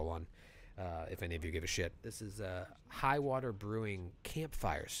special one. If any of you give a shit, this is High Water Brewing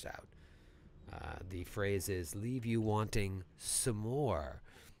Campfire Stout. The phrase is "leave you wanting some more."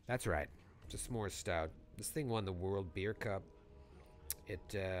 That's right. It's a s'more stout. This thing won the World Beer Cup.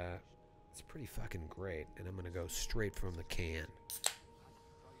 It's pretty fucking great, and I'm gonna go straight from the can.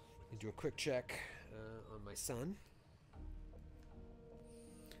 Do a quick check on my son,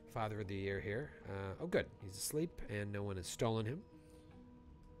 Father of the Year here. Oh, good. He's asleep, and no one has stolen him.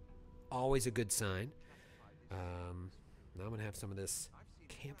 Always a good sign. Now I'm gonna have some of this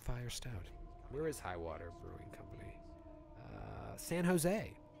Campfire Stout. Where is High Water Brewing Company? San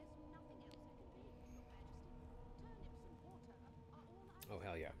Jose. Oh,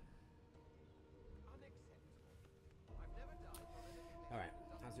 hell yeah. All right,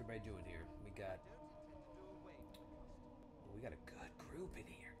 how's everybody doing here? We got a good group in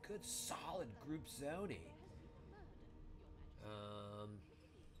here. Good, solid group zoning.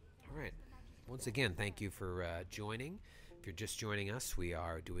 All right. Once again, thank you for joining. If you're just joining us, we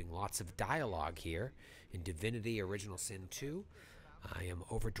are doing lots of dialogue here in Divinity Original Sin 2. I am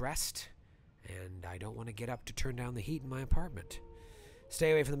overdressed, and I don't want to get up to turn down the heat in my apartment.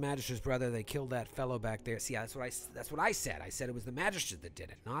 Stay away from the Magister's brother. They killed that fellow back there. See, that's what I said. I said it was the Magister that did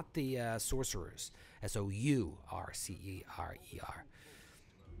it, not the sorcerers. Sourcerer.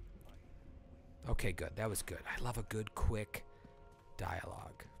 Okay, good. That was good. I love a good, quick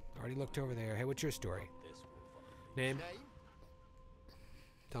dialogue. Already looked over there. Hey, what's your story? Name?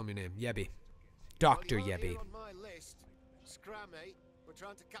 Tell me your name. Yebby. Dr. Yebby.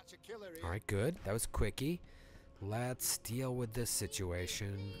 All right, good. That was quickie. Let's deal with this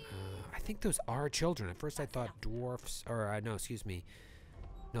situation. I think those are children. At first I thought dwarfs, or no, excuse me.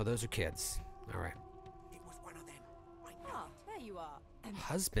 No, those are kids. All right. It was one of them. Ah, there you are.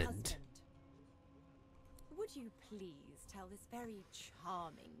 Husband. Would you please tell this very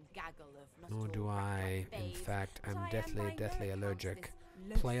charming gaggle of Nor do I. In fact, I'm deathly allergic.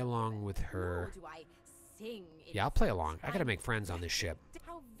 Play along with her. Yeah, I'll play along. I gotta make friends on this ship.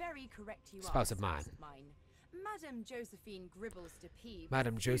 How very correct you Spouse of mine. Madame Josephine Gribbles de Peeb.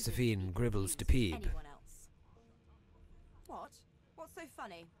 Madame Josephine Gribbles de Peeb. Anyone else? What? What's so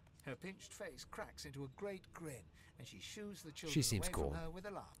funny? Her pinched face cracks into a great grin, and she shoos the children She seems away cool. from her with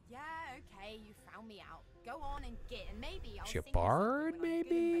a laugh. Yeah, okay, you found me out. Go on and get, and maybe I'll Is she a sing you bard, something when I'm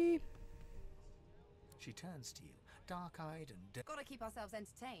good and maybe? ready. She turns to you, dark-eyed and Gotta keep ourselves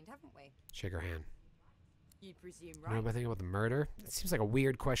entertained, haven't we? Shake her hand. You presume, You know right? what I think about the murder? It seems like a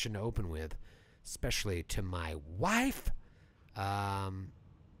weird question to open with, especially to my wife.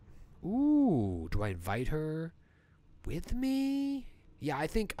 Ooh, do I invite her with me? Yeah, I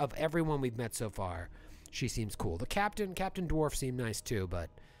think of everyone we've met so far, she seems cool. The Captain Dwarf seemed nice too, but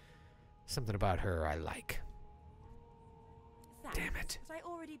something about her I like. Thanks, Damn it. but I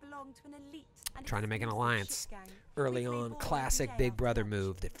already belong to an elite and Trying to make an exclusive alliance. ship gang. Early We play on, ball classic every day Big after Brother lunch.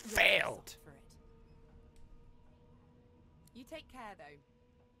 move that You're failed. for it. You take care, though.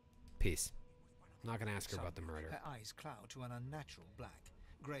 Peace. I'm not gonna ask her about the Suddenly, murder. Her eyes cloud to an unnatural black.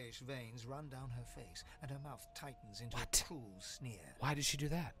 Greyish veins run down her face, and her mouth tightens into What? a cruel sneer. Why did she do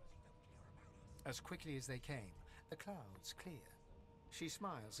that? As quickly as they came, the clouds clear. She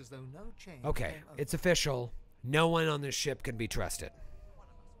smiles as though no change Okay, came over. it's official. No one on this ship can be trusted.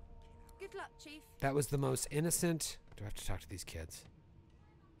 Good luck, Chief. That was the most innocent. Do I have to talk to these kids?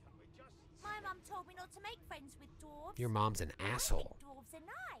 My mum told me not to make friends with dwarves. Your mom's an I think asshole. dwarves are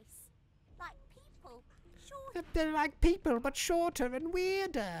nice. Like people. Sure. They're like people, but shorter and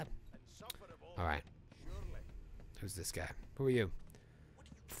weirder. All right. Who's this guy? Who are you?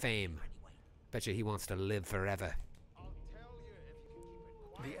 Fame. Betcha he wants to live forever.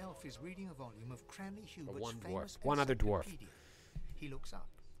 The elf is reading a volume of Cranley Hubert's one famous dwarf. One other dwarf. encyclopedia. He looks up,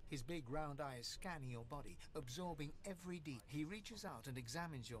 his big round eyes scanning your body, absorbing every detail. He reaches out and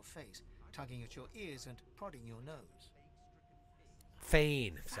examines your face, tugging at your ears and prodding your nose.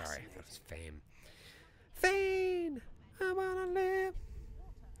 Fane. Sorry, that was fame. Fane. I wanna live.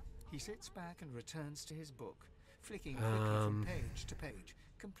 He sits back and returns to his book, flicking quickly from page to page,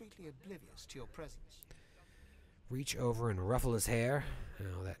 completely oblivious to your presence. Reach over and ruffle his hair.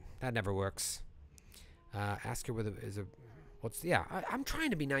 No, that never works. Ask her whether is a what's yeah. I'm trying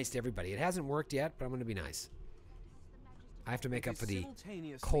to be nice to everybody. It hasn't worked yet, but I'm going to be nice. I have to make up for the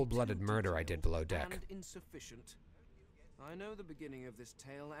cold-blooded murder I did below deck. And insufficient. I know the beginning of this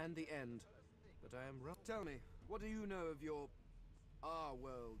tale and the end, but I am rough. Tell me, what do you know of our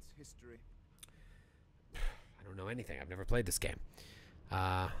world's history? I don't know anything. I've never played this game.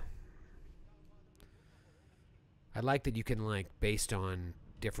 I like that you can, like, based on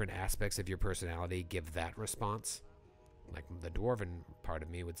different aspects of your personality, give that response. Like, the dwarven part of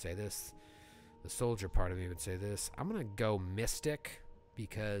me would say this. The soldier part of me would say this. I'm going to go mystic,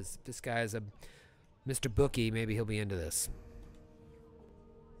 because this guy's a Mr. Bookie. Maybe he'll be into this.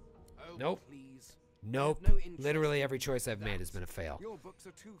 Oh, Nope. Please. Nope. No interest Literally every choice I've made has been a fail. Your books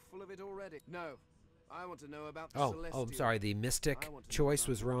are too full of it already. No. I want to know about the Oh, celestial. I'm sorry. The mystic choice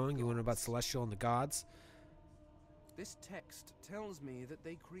was wrong. You want to know about celestial and the gods? This text tells me that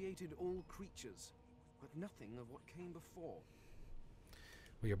they created all creatures, but nothing of what came before.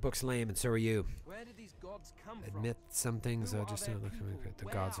 Well, your book's lame, and so are you. Where did these gods come from? Admit some things Who are are just their not looking people? at the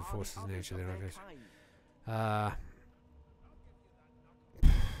Where gods of are the forces of others nature. of They're their not kind?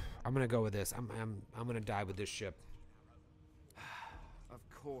 I'm gonna go with this. I'm gonna die with this ship. Of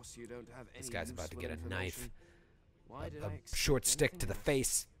course you don't have any. This guy's about to useful get a knife. information. Why did A I expect short stick to the anything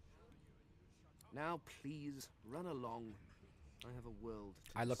face. else? Now please run along. I have a world.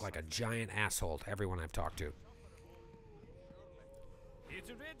 I look like a giant asshole to everyone I've talked to. Here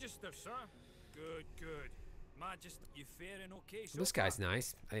to register, sir. Good, good. Magister, you faring okay so This guy's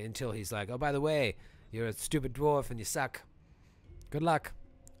nice until he's like, "Oh, by the way, you're a stupid dwarf and you suck. Good luck."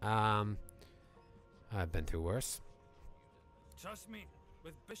 I've been through worse. Trust me,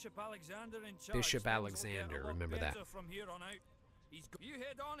 with Bishop Alexander in charge. Bishop things will Alexander, get a lot remember that. better from here on out. You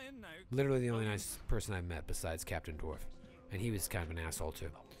head on in now. Literally the only nice person I've met besides Captain Dwarf. And he was kind of an asshole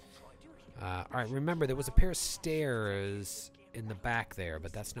too. Alright, remember there was a pair of stairs in the back there,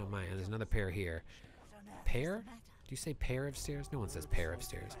 but that's not mine. And there's another pair here. Pair? Do you say pair of stairs? No one says pair of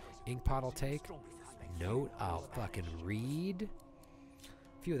stairs. Ink pot I'll take. Note I'll fucking read.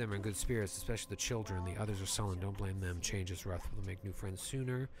 A few of them are in good spirits, especially the children. The others are sullen. Don't blame them. Change is rough. We'll make new friends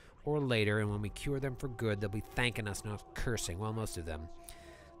sooner or later, and when we cure them for good, they'll be thanking us, not cursing. Well, most of them.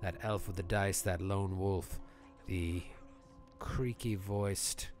 That elf with the dice, that lone wolf, the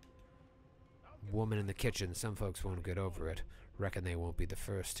creaky-voiced woman in the kitchen. Some folks won't get over it. Reckon they won't be the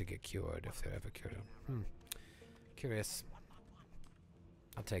first to get cured if they're ever cured. Curious.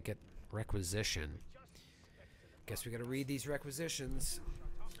 I'll take it. Requisition. Guess we gotta read these requisitions.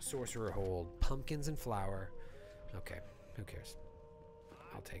 Sorcerer hold. Pumpkins and flour. Okay. Who cares?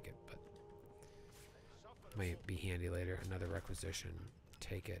 I'll take it, but might be handy later. Another requisition.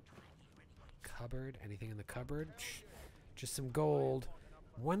 Take it. Cupboard. Anything in the cupboard? Shh. Just some gold.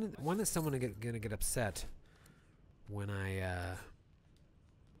 When is someone gonna get upset when I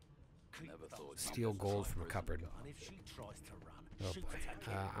steal gold from a cupboard? Oh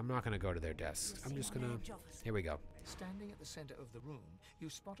boy. I'm not gonna go to their desks. I'm just gonna. Here we go. Standing at the center of the room, you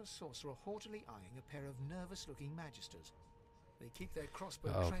spot a sorcerer haughtily eyeing a pair of nervous-looking magisters. They keep their crossbow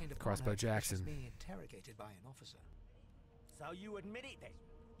trained upon Crossbow her Jackson. as she's being interrogated by an officer. So you admit it then?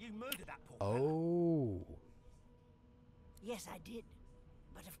 You murdered that poor Oh. Yes, I did.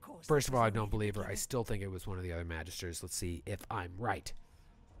 But of course. First of all, I don't believe her. I still think it was one of the other magisters. Let's see if I'm right.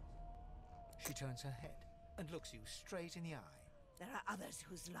 She turns her head and looks you straight in the eye. There are others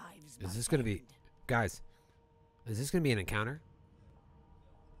whose lives. Is this gonna be, guys? Is this gonna be an encounter?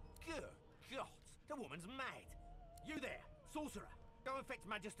 Good God, the woman's mad. You there, sorcerer, go and fetch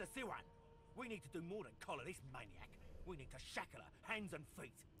Magister Siwan. We need to do more than collar this maniac. We need to shackle her, hands and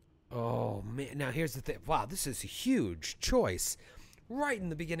feet. Oh man! Now here's the thing. Wow, this is a huge choice, right in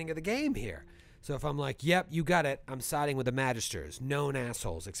the beginning of the game here. So if I'm like, "Yep, you got it," I'm siding with the magisters, known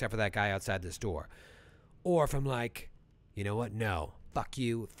assholes, except for that guy outside this door. Or if I'm like, you know what? No, fuck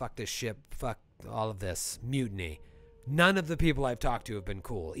you, fuck this ship, fuck all of this, mutiny. None of the people I've talked to have been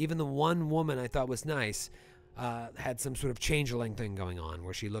cool. Even the one woman I thought was nice had some sort of changeling thing going on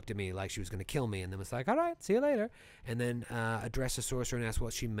where she looked at me like she was going to kill me and then was like, all right, see you later. And then addressed the sorcerer and asked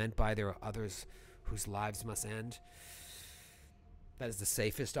what she meant by there are others whose lives must end. That is the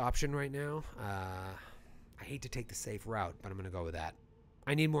safest option right now. I hate to take the safe route, but I'm going to go with that.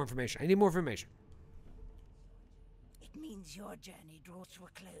 I need more information. I need more information. It means your journey draws to a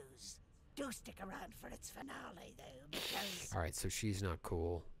close. Do stick around for its finale, though, because... All right, so she's not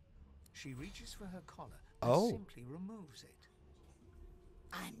cool. She reaches for her collar and simply removes it.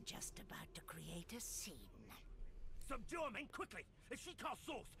 I'm just about to create a scene. Subdue her, men, quickly! If she casts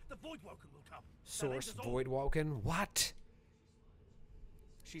Source, the Voidwoken will come. Source Voidwoken? What?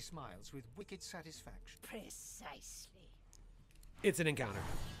 She smiles with wicked satisfaction. Precisely. It's an encounter.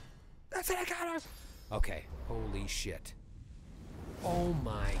 That's an encounter! Okay, holy shit. Oh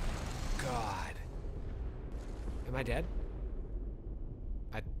my god. Am I dead?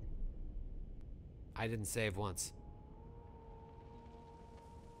 I didn't save once.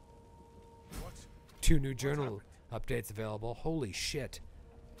 What? 2 new journal updates available. Holy shit.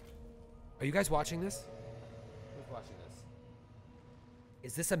 Are you guys watching this? Who's watching this?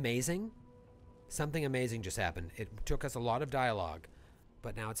 Is this amazing? Something amazing just happened. It took us a lot of dialogue,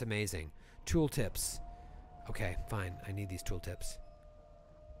 but now it's amazing. Tooltips. Okay, fine. I need these tooltips.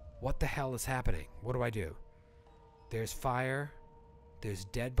 What the hell is happening? What do I do? There's fire. There's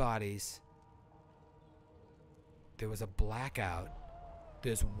dead bodies. There was a blackout.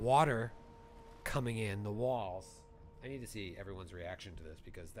 There's water coming in the walls. I need to see everyone's reaction to this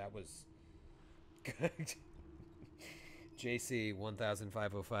because that was good. JC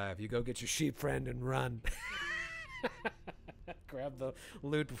 1505. You go get your sheep friend and run. Grab the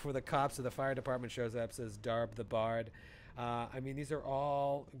loot before the cops or the fire department shows up, says Darb the Bard. I mean, these are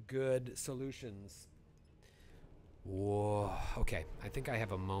all good solutions. Whoa. Okay, I think I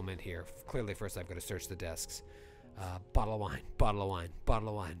have a moment here. Clearly, first I've got to search the desks. Bottle of wine, bottle of wine, bottle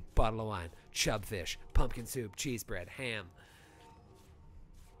of wine, bottle of wine, chubfish, pumpkin soup, cheese bread, ham.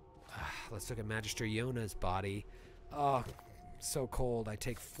 Let's look at Magister Yona's body. Oh, so cold. I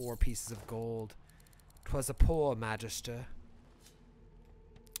take 4 pieces of gold. 'Twas a poor Magister.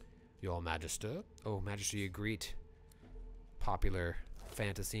 Your Magister? Oh, Magister Ygritte. Popular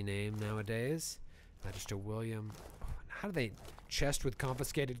fantasy name nowadays. Magister William. How do they chest with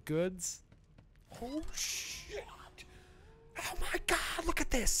confiscated goods? Oh shit! Oh my god, look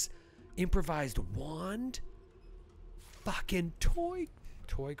at this! Improvised wand? Fucking toy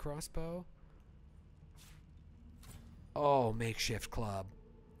crossbow? Oh, makeshift club.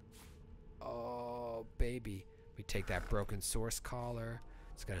 Oh, baby. We take that broken source collar.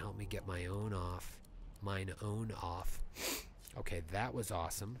 It's gonna help me get my own off. Mine own off. Okay, that was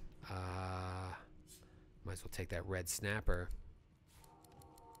awesome. Might as well take that red snapper.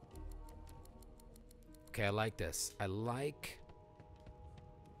 Okay, I like this. I like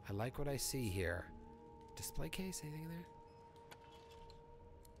what I see here. Display case, anything in there?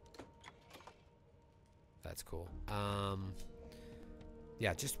 That's cool.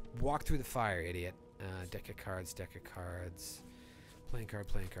 Yeah, just walk through the fire, idiot. Deck of cards, deck of cards. Playing card,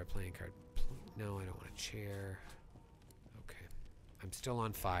 playing card, playing card. No, I don't want a chair. Okay. I'm still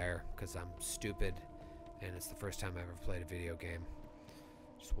on fire because I'm stupid and it's the first time I've ever played a video game.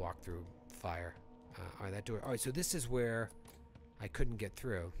 Just walk through fire. Alright, that door. Alright, so this is where I couldn't get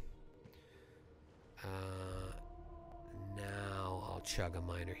through. Now I'll chug a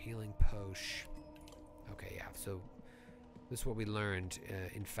minor healing potion. Okay, yeah, so this is what we learned.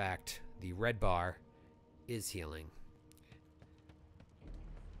 In fact, the red bar is healing.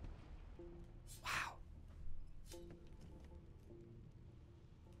 Wow.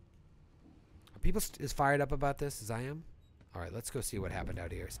 Are people as fired up about this as I am? Alright, let's go see what happened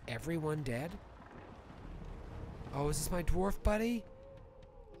out here. Is everyone dead? Oh, is this my dwarf buddy?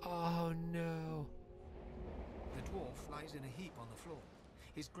 Oh, no. The dwarf lies in a heap on the floor,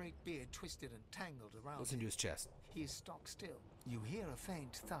 his great beard twisted and tangled around Listen him. to his chest. He is stock still. You hear a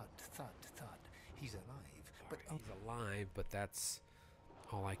faint thud, thud, thud. He's alive, but He's alive, but that's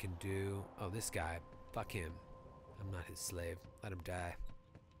all I can do. Oh, this guy. Fuck him. I'm not his slave. Let him die.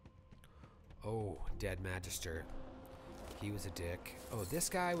 Oh, dead Magister. He was a dick. Oh, this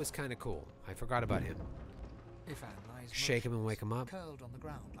guy was kind of cool. I forgot about him. Ifan lies Shake him and wake him up. curled on the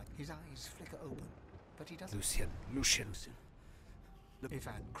ground, like his eyes flicker open, but he doesn't. Lucian.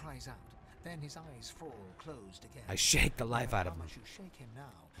 Ifan cries out. Then his eyes fall closed again. I shake the life out of him. You shake him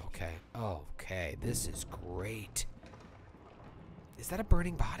now. Okay. Okay. This is great. Is that a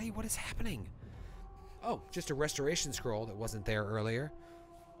burning body? What is happening? Oh, just a restoration scroll that wasn't there earlier.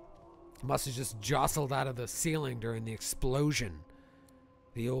 Must have just jostled out of the ceiling during the explosion.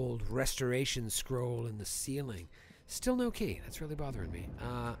 The old restoration scroll in the ceiling. Still no key. That's really bothering me.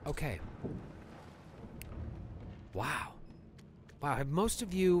 Okay. Wow. Wow, have most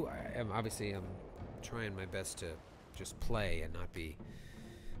of you... Obviously, I'm trying my best to just play and not be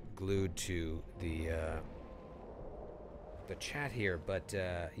glued to the chat here, but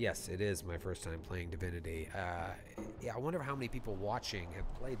yes, it is my first time playing Divinity. Yeah, I wonder how many people watching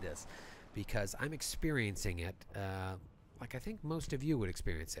have played this, because I'm experiencing it like I think most of you would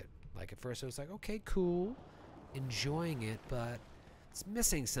experience it. Like at first I was like, okay, cool, enjoying it, but It's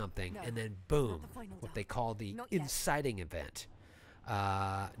missing something, No, and then boom, not the final what dark. they call the Not yet. inciting event.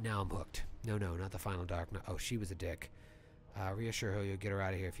 Now I'm hooked. No, not the final dark. No, oh, she was a dick. Reassure her you'll get her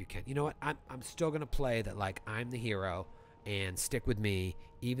out of here if you can. You know what? I'm still gonna play that like I'm the hero, and stick with me.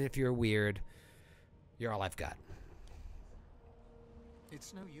 Even if you're weird, you're all I've got.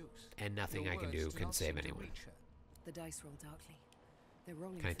 It's no use. And nothing Your I can words do do can not save seem to anyone. reach her. The dice roll darkly. They're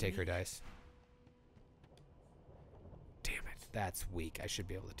rolling. Can I for take her me. dice? Damn it. That's weak. I should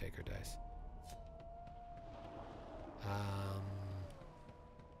be able to take her dice.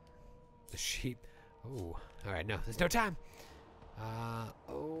 The sheep. Oh, all right. No, there's no time.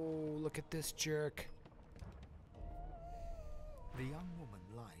 Oh, look at this jerk. The young woman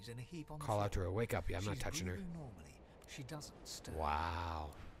lies in a heap on the Call floor. out to her. Wake up. Yeah, I'm not She's touching her. breathing normally. She doesn't stir. Wow.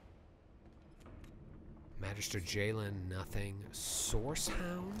 Magister Jalen, nothing. Source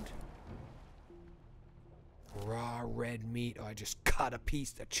Hound? Raw red meat. Oh, I just cut a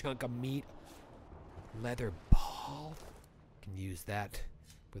chunk of meat. Leather ball. Can use that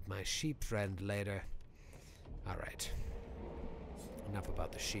with my sheep friend later. All right. Enough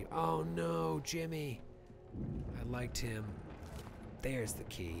about the sheep. Oh no, Jimmy. I liked him. There's the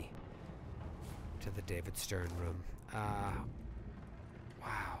key to the David Stern room.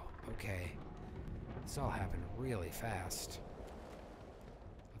 Wow. Okay. This all happened really fast.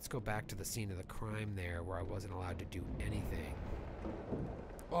 Let's go back to the scene of the crime there where I wasn't allowed to do anything.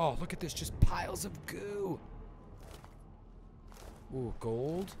 Oh, look at this. Just piles of goo. Ooh,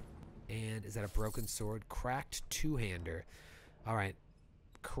 gold. And is that a broken sword? Cracked two-hander. All right.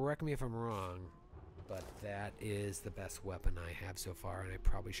 Correct me if I'm wrong, but that is the best weapon I have so far, and I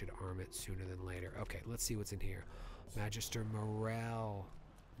probably should arm it sooner than later. Okay, let's see what's in here. Magister Morel.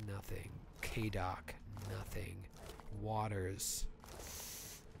 Nothing. K-Doc. Nothing. Waters.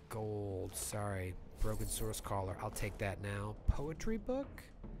 Gold. Sorry. Broken source collar. I'll take that now. Poetry book?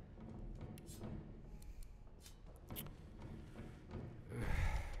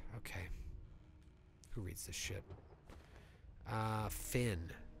 Okay. Who reads this shit? Fin.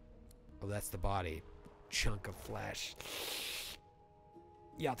 Oh, that's the body. Chunk of flesh.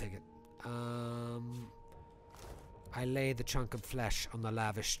 Yeah, I'll take it. I lay the chunk of flesh on the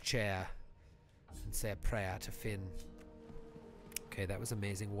lavish chair and say a prayer to Finn. Okay, that was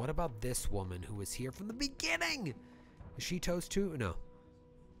amazing. What about this woman who was here from the beginning? Is she toast too? No.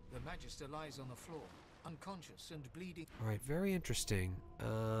 The Magister lies on the floor, unconscious and bleeding. All right, very interesting.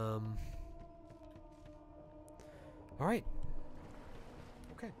 All right.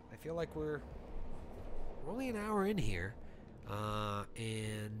 Okay, I feel like we're only an hour in here,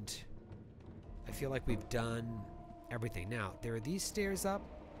 and I feel like we've done everything. Now, there are these stairs up,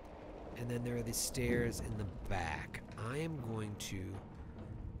 and then there are these stairs in the back. I am going to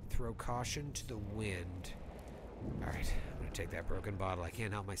throw caution to the wind. All right, I'm going to take that broken bottle. I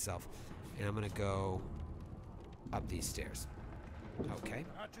can't help myself. And I'm going to go up these stairs. Okay.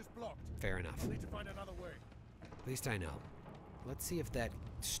 Hatch is blocked. Fair enough. We'll need to find another way. At least I know. Let's see if that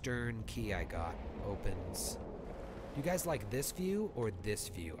stern key I got opens. You guys like this view or this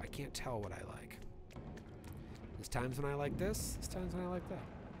view? I can't tell what I like. There's times when I like this. There's times when I like that.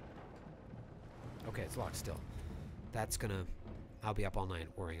 Okay, it's locked still. That's gonna... I'll be up all night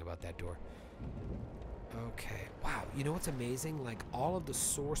worrying about that door. Okay. Wow. You know what's amazing? Like, all of the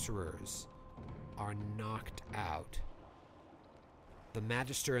sorcerers are knocked out. The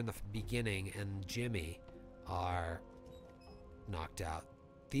Magister in the beginning and Jimmy are knocked out.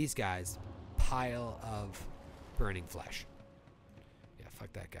 These guys, pile of burning flesh. Yeah,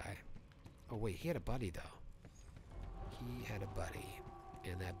 fuck that guy. Oh, wait. He had a buddy, though. He had a buddy.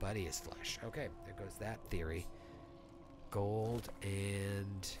 And that buddy is flesh. Okay, there goes that theory. Gold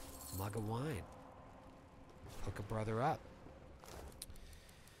and mug of wine. Hook a brother up.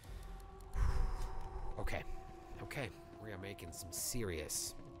 Okay. Okay. We are making some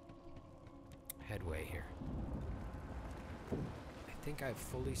serious headway here. I think I've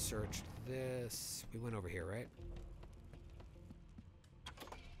fully searched this. We went over here, right?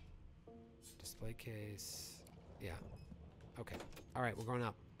 Display case. Yeah. Okay. All right, we're going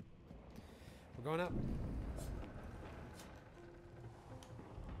up. We're going up.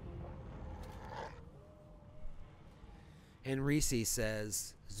 And Reese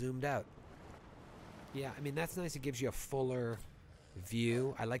says, zoomed out. Yeah, I mean, that's nice. It gives you a fuller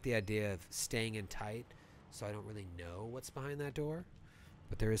view. I like the idea of staying in tight, so I don't really know what's behind that door.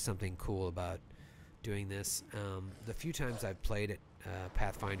 But there is something cool about doing this. The few times I've played at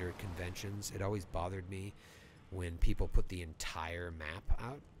Pathfinder at conventions, it always bothered me when people put the entire map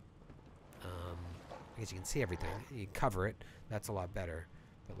out. Because you can see everything. You cover it. That's a lot better.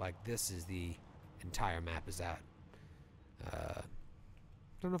 But like this is the entire map is out.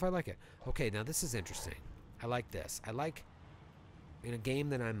 Don't know if I like it. Okay, now this is interesting. I like this. I like, in a game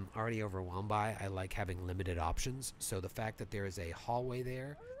that I'm already overwhelmed by, I like having limited options. So the fact that there is a hallway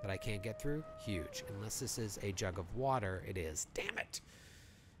there that I can't get through, huge. Unless this is a jug of water, it is. Damn it!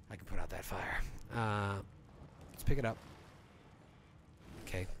 I can put out that fire. Let's pick it up.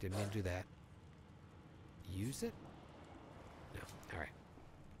 Okay, didn't mean to do that. Use it? No. Alright.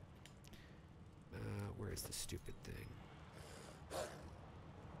 Where is the stupid thing?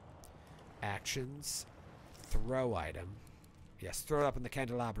 Actions. Throw item. Yes, throw it up in the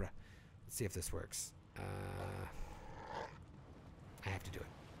candelabra. Let's see if this works. I have to do it.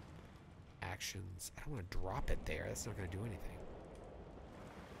 Actions. I don't want to drop it there. That's not going to do anything.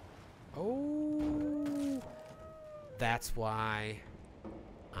 Oh, that's why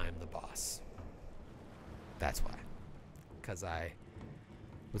I'm the boss. That's why. Because I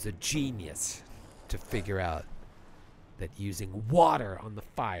was a genius to figure out that using water on the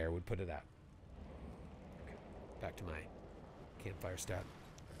fire would put it out. Okay, back to my campfire stat.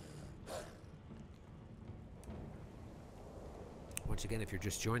 Once again, if you're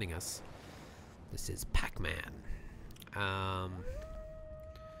just joining us, this is Pac-Man.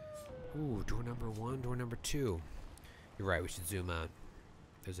 Ooh, door number 1, door number 2. You're right, we should zoom out.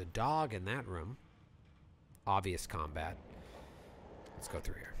 There's a dog in that room. Obvious combat. Let's go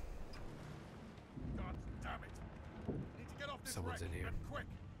through here. God damn it. Need to get off this Someone's in wreck, here. and quick.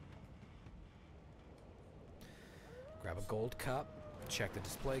 Grab a gold cup. Check the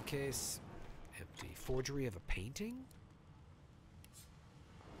display case. Empty. Forgery of a painting?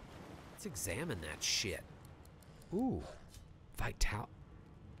 Let's examine that shit. Ooh. Vital.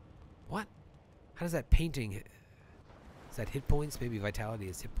 What? How does that painting hit? Is that hit points? Maybe vitality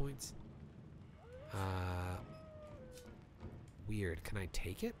is hit points? Weird. Can I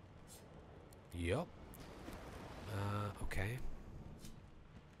take it? Yup. Okay.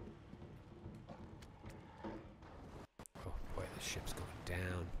 Oh boy, the ship's going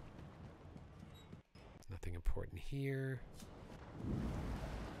down. Nothing important here.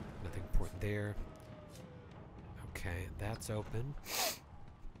 Nothing important there. Okay, that's open.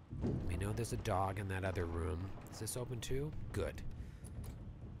 We know there's a dog in that other room. Is this open too? Good.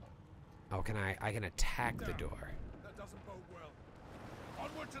 Oh, I can attack the door. That doesn't bode well.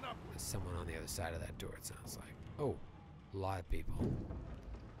 Onwards and upwards. There's someone on the other side of that door, it sounds like. Oh, a lot of people.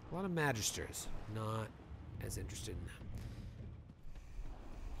 A lot of magisters. Not as interested in them.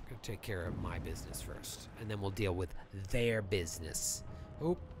 Gotta take care of my business first. And then we'll deal with their business.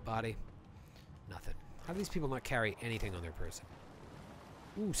 Oh, body. Nothing. How do these people not carry anything on their person?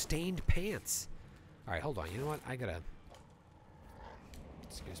 Ooh, stained pants. Alright, hold on. You know what? I gotta...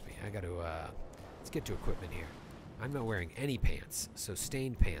 Excuse me. I gotta, let's get to equipment here. I'm not wearing any pants, so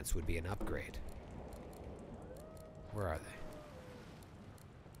stained pants would be an upgrade. Where are they?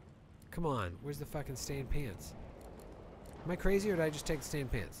 Come on. Where's the fucking stained pants? Am I crazy, or did I just take the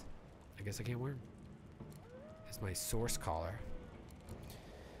stained pants? I guess I can't wear them. Here's my source collar.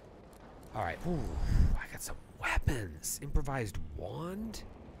 Alright. Ooh, I got some weapons. Improvised wand?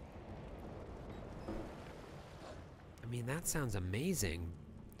 I mean, that sounds amazing.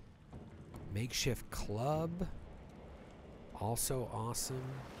 Makeshift club. Also awesome.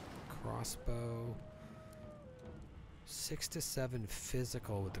 Crossbow. 6 to 7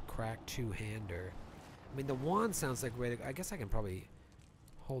 physical with the cracked two-hander. I mean, the wand sounds like a way to... I guess I can probably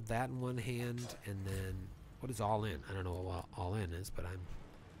hold that in one hand, and then... What is all in? I don't know what all in is, but I'm...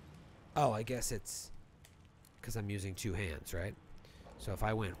 Oh, I guess it's... Because I'm using two hands, right? So if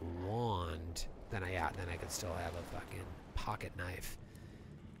I went wand, then I could still have a fucking pocket knife.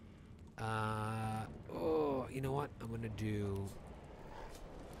 Oh, you know what? I'm gonna do...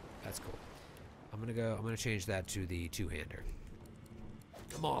 That's cool. I'm gonna change that to the two-hander.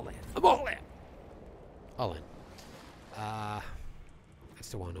 I'm all in. I'm all in! All in. I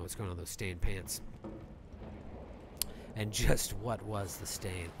still want to know what's going on with those stained pants. And just what was the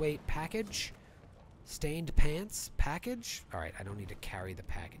stain? Wait, package? Stained pants? Package? Alright, I don't need to carry the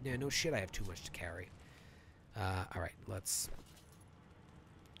package. Yeah, no shit, I have too much to carry. Alright, let's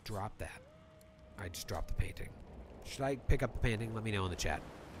drop that. I just dropped the painting. Should I pick up the painting? Let me know in the chat.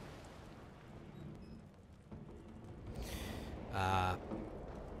 I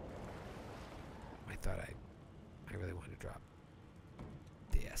thought I really wanted to drop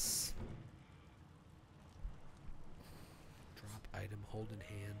this. Drop item, hold in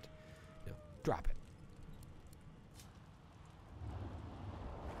hand. No, drop it.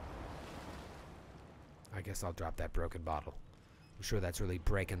 I guess I'll drop that broken bottle. I'm sure that's really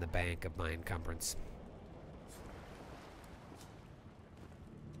breaking the bank of my encumbrance.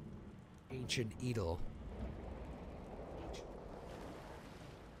 Ancient Edel.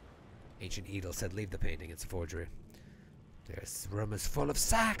 Ancient Edel said, leave the painting. It's a forgery. This room is full of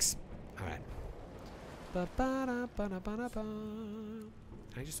sacks. All right. Can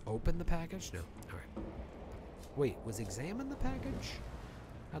I just open the package? No. All right. Wait, was examine the package?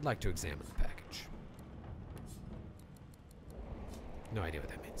 I'd like to examine the package. No idea what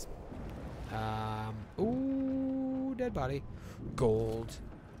that means. Ooh, dead body. Gold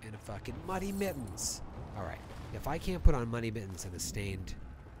and a fucking muddy mittens. All right. If I can't put on muddy mittens and a stained...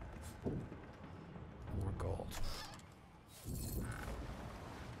 More gold.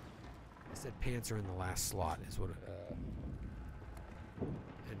 I said pants are in the last slot is what...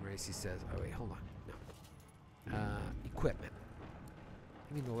 and Racy says... Oh, wait, hold on. No. Equipment.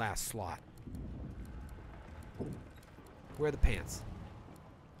 I mean the last slot. Where are the pants?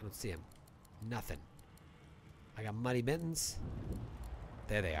 I don't see them. Nothing. I got muddy mittens.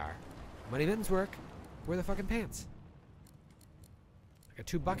 There they are. Muddy mittens work. Where are the fucking pants? I got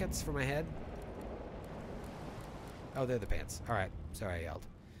 2 buckets for my head. Oh, they're the pants. Alright. Sorry I yelled.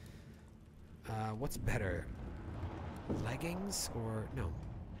 What's better? Leggings or... No.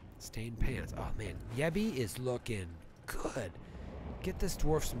 Stained pants. Oh, man. Yebby is looking good. Get this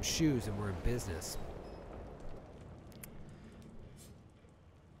dwarf some shoes and we're in business.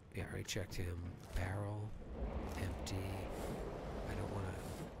 Yeah, I already checked him. Barrel. Empty. I don't want to...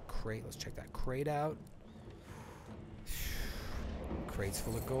 Crate. Let's check that crate out. Crate's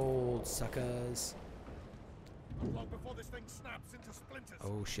full of gold. Suckers. Long before this thing snaps into splinters.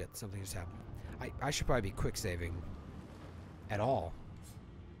 Oh shit, something just happened. I should probably be quick saving at all.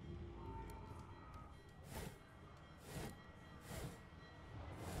 I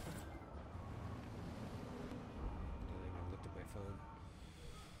looked at my phone.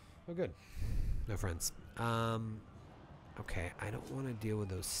 Oh good. No friends. Okay, I don't want to deal with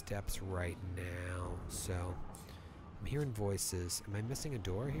those steps right now, so I'm hearing voices. Am I missing a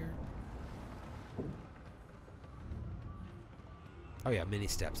door here? Oh yeah, mini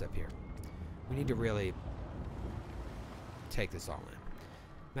steps up here. We need to really take this all in.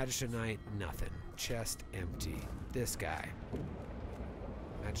 Magister Knight, nothing. Chest, empty. This guy.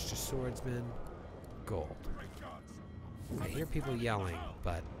 Magister Swordsman, gold. I hear people yelling,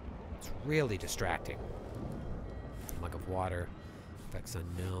 but it's really distracting. Mug of water. Effects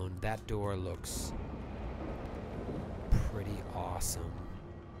unknown. That door looks pretty awesome.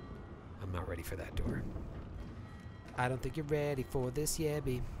 I'm not ready for that door. I don't think you're ready for this,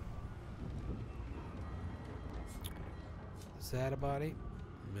 Yebby. Is that a body?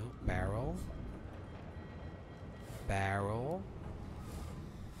 No. Barrel. Barrel.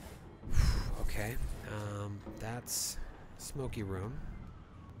 Okay. That's Smoky Room.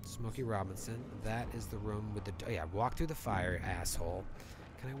 Smokey Robinson. That is the room with the... Oh yeah, walk through the fire, asshole.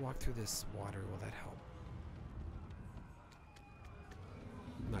 Can I walk through this water? Will that help?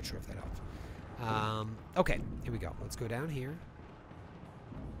 I'm not sure if that helped. Okay, here we go. Let's go down here.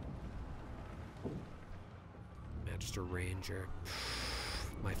 Magister Ranger.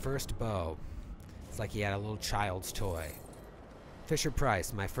 My first bow. It's like he had a little child's toy. Fisher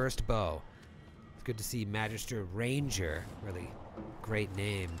Price, my first bow. It's good to see Magister Ranger, really great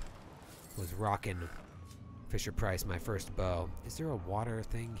name, was rocking Fisher Price, my first bow. Is there a water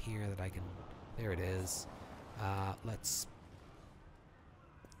thing here that I can... There it is. Let's...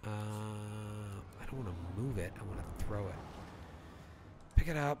 I don't want to move it. I want to throw it. Pick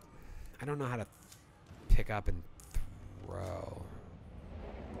it up. I don't know how to pick up and throw.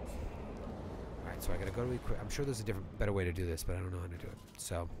 Alright, so I gotta go to equip. I'm sure there's a better way to do this, but I don't know how to do it.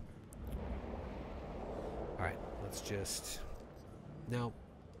 So. Alright, let's just... No.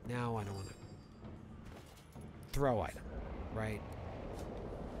 Now I don't want to... Throw item. Right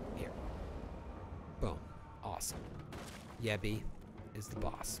here. Boom. Awesome. Yebby is the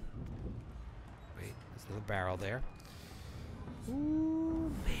boss. Wait, there's another barrel there.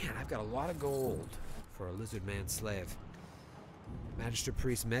 Ooh, man, I've got a lot of gold for a lizard man slave. Magister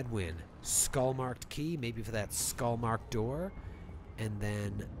Priest Medwin. Skull-marked key, maybe for that skull-marked door. And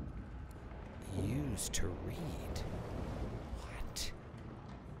then use to read. What?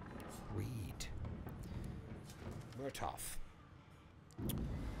 Read. Murtoff.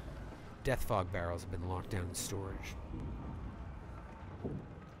 Death fog barrels have been locked down in storage.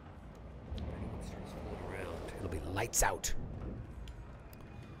 It'll be lights out.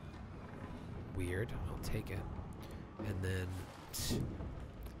 Weird. I'll take it. And then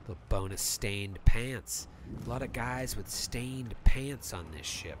the bonus stained pants. A lot of guys with stained pants on this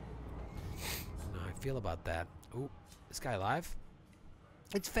ship. I don't know how I feel about that. Ooh, this guy alive?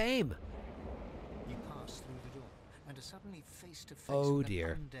 It's Fame. You pass through the door and are suddenly face to face Oh with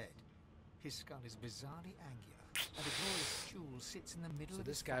dear. an undead. His skull is bizarrely angular, and a glorious jewel sits in the middle So of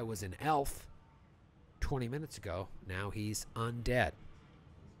this guy was an elf 20 minutes ago. Now he's undead.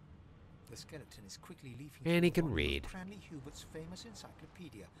 The skeleton is quickly leafing And through he a can volume of read. Cranley Hubert's famous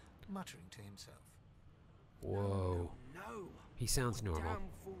encyclopedia, muttering to himself. Whoa. No. He sounds normal. Damn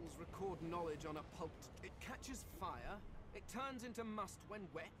fools record knowledge on a pulp. It catches fire. It turns into must when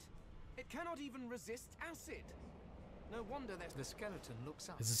wet. It cannot even resist acid. No wonder there's... The skeleton looks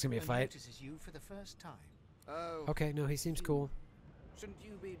up Is this gonna be a and fight? notices you for the first time. Oh. Okay, no, he seems cool. Shouldn't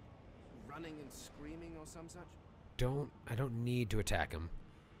you be running and screaming or some such? I don't need to attack him.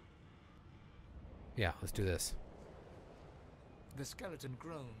 Yeah, let's do this. The skeleton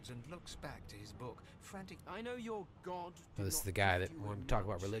groans and looks back to his book, frantic. I know your god. Oh, this is the guy that wanted to talk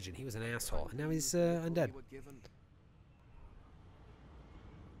about religion. He was an asshole, and now he's undead.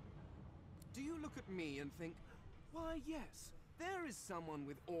 Do you look at me and think, why, yes, there is someone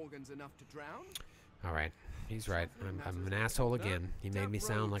with organs enough to drown? All right, he's right. I'm an asshole again. He made me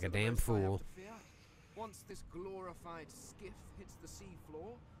sound like a damn fool. Once this glorified skiff hits the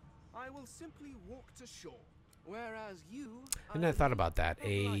seafloor, I will simply walk to shore. Whereas you... And I thought about that.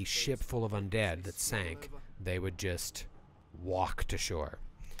 A ship full of undead that sank, they would just walk to shore.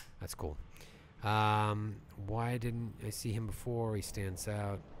 That's cool. Why didn't I see him before? He stands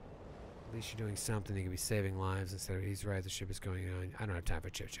out. At least you're doing something. He could be saving lives instead of... He's right, the ship is going on. I don't have time for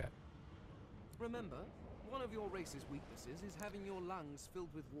chit-chat. Remember, one of your race's weaknesses is having your lungs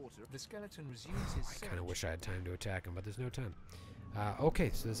filled with water. The skeleton resumes his I kind of wish I had time to attack him, but there's no time. Okay,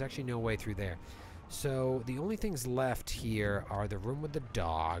 so there's actually no way through there. So the only things left here are the room with the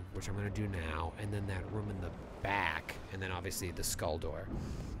dog, which I'm going to do now, and then that room in the back, and then obviously the skull door.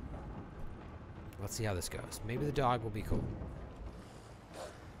 Let's see how this goes. Maybe the dog will be cool.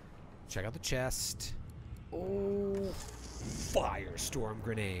 Check out the chest. Oh, firestorm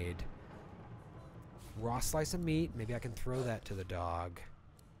grenade. Raw slice of meat. Maybe I can throw that to the dog.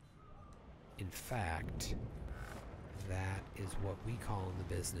 In fact, that is what we call in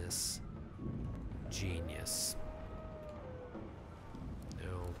the business genius.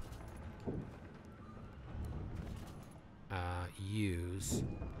 No. Use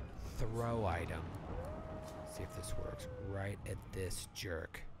throw item. See if this works. Right at this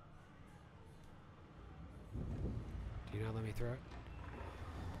jerk. Do you not let me throw it?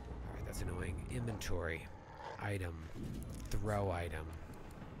 Alright, that's annoying. Inventory. Item. Throw item.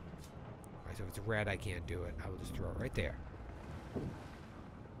 Alright, so if it's red, I can't do it. I will just throw it right there.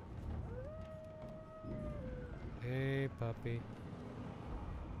 Hey, puppy.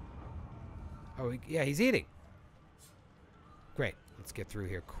 Oh, yeah, he's eating. Great. Let's get through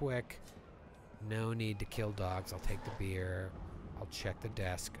here quick. No need to kill dogs. I'll take the beer. I'll check the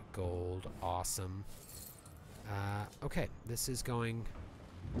desk. Gold. Awesome. Okay, this is going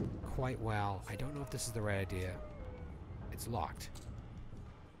quite well. I don't know if this is the right idea. It's locked.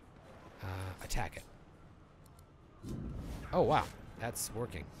 Attack it. Oh, wow. That's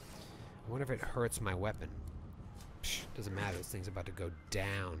working. I wonder if it hurts my weapon. Psh, doesn't matter. This thing's about to go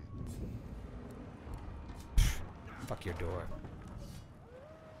down. Psh, fuck your door.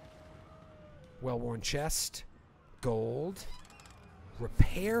 Well-worn chest. Gold.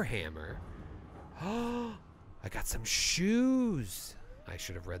 Repair hammer. Oh, I got some shoes. I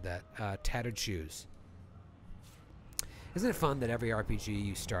should have read that. Tattered shoes. Isn't it fun that every RPG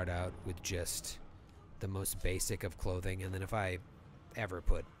you start out with just the most basic of clothing, and then if I ever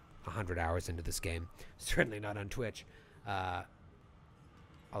put 100 hours into this game, certainly not on Twitch, I'll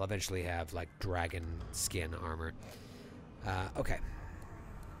eventually have like dragon skin armor. Okay.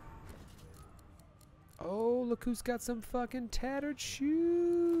 Oh, look who's got some fucking tattered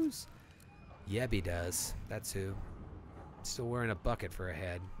shoes. Yebby does. That's who. Still wearing a bucket for a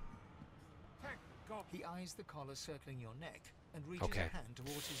head. He eyes the collar circling your neck and reaches a hand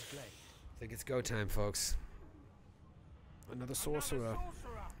towards his blade. I think it's go time, folks. Another sorcerer.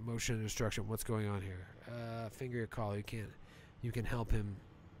 Motion and instruction. What's going on here? Finger your collar. You can help him.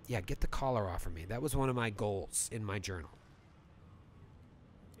 Yeah, get the collar off of me. That was one of my goals in my journal.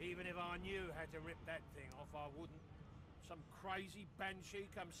 Even if I knew how to rip that thing off, I wouldn't. Some crazy banshee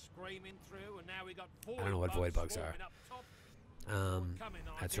comes screaming through, and now we got void I don't know what void bugs are. up top.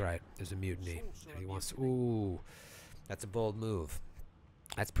 That's right. There's a mutiny. He wants to, ooh, that's a bold move.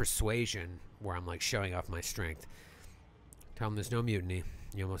 That's persuasion, where I'm like showing off my strength. Tell him there's no mutiny.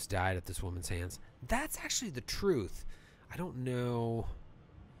 You almost died at this woman's hands. That's actually the truth. I don't know.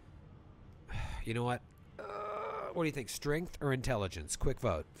 You know what? What do you think? Strength or intelligence? Quick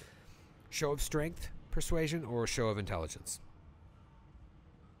vote. Show of strength, persuasion, or show of intelligence?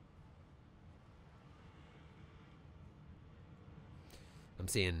 I'm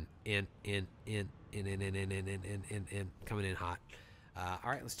seeing in. In. Coming in hot.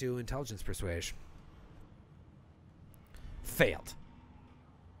 All right, let's do intelligence persuasion. Failed.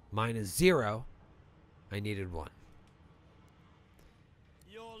 Mine is 0. I needed 1.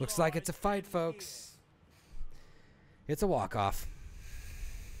 Looks like it's a fight, folks. It's a walk-off.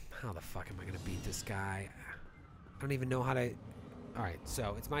 How the fuck am I going to beat this guy? I don't even know how to... Alright,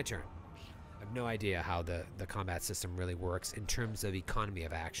 so it's my turn. I have no idea how the combat system really works in terms of economy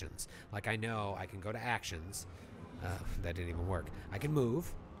of actions. Like, I know I can go to actions. That didn't even work. I can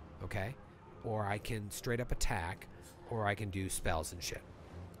move, okay? Or I can straight up attack, or I can do spells and shit.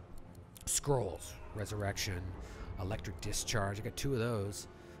 Scrolls, resurrection, electric discharge. I got 2 of those.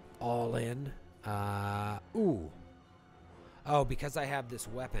 All in. Ooh. Oh, because I have this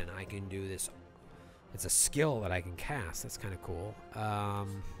weapon, I can do this. It's a skill that I can cast. That's kind of cool. I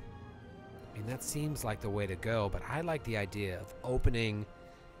mean, that seems like the way to go, but I like the idea of opening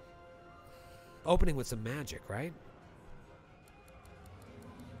with some magic, right?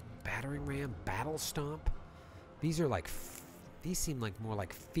 Battering ram, battle stomp. These are like, these seem like more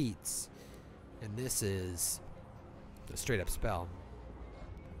like feats, and this is a straight up spell.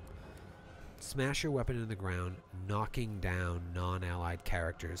 Smash your weapon into the ground, knocking down non-allied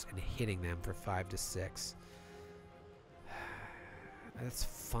characters and hitting them for 5 to 6. That's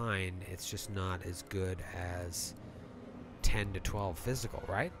fine. It's just not as good as 10 to 12 physical,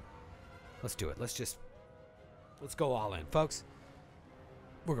 right? Let's do it. Let's go all in, folks.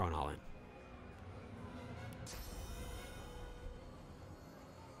 We're going all in.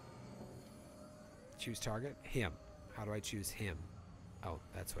 Choose target. Him. How do I choose him? Oh,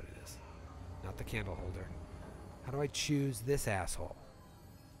 that's what it is. Not the candle holder. How do I choose this asshole?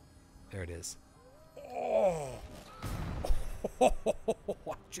 There it is. Oh! I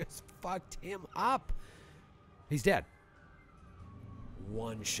just fucked him up. He's dead.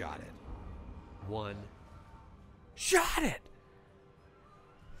 One-shot it. One-shot it!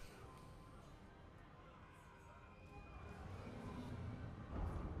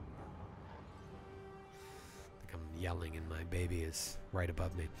 I think I'm yelling and my baby is right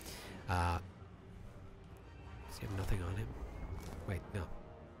above me. Does he have nothing on him? Wait, no.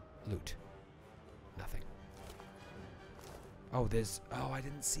 Loot. Nothing. Oh, there's... Oh, I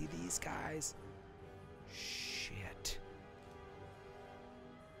didn't see these guys. Shit.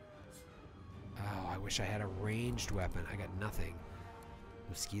 Oh, I wish I had a ranged weapon. I got nothing.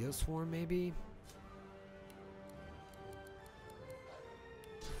 Mosquito swarm, maybe?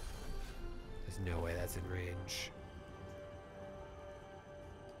 There's no way that's in range.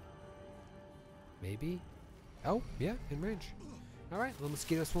 Maybe? Oh, yeah, in range. Alright, little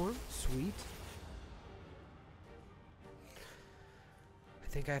mosquito swarm. Sweet. I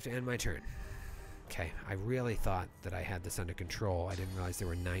think I have to end my turn. Okay, I really thought that I had this under control. I didn't realize there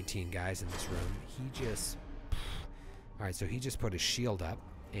were 19 guys in this room. He just... Alright, so he just put his shield up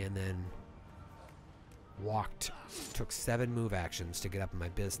and then walked. Took 7 move actions to get up in my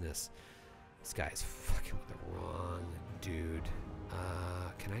business. This guy's fucking with the wrong dude.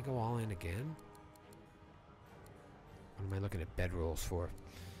 Can I go all in again? What am I looking at bed rolls for?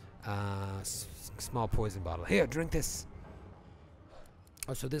 Small poison bottle. Here, drink this.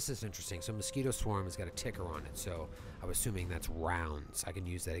 Oh, so this is interesting. So mosquito swarm has got a ticker on it. So I'm assuming that's rounds. I can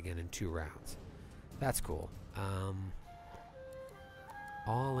use that again in 2 rounds. That's cool.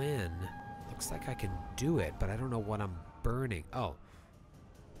 All in. Looks like I can do it, but I don't know what I'm burning. Oh.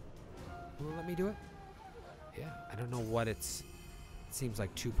 Will it let me do it? Yeah. I don't know what it's... It seems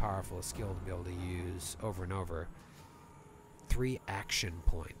like too powerful a skill to be able to use over and over. 3 action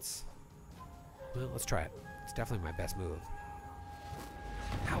points. Well, let's try it. It's definitely my best move.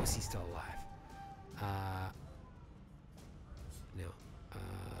 How is he still alive? No.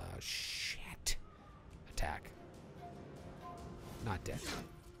 Shit. Attack. Not dead.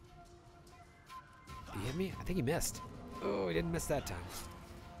 He hit me? I think he missed. Oh, he didn't miss that time.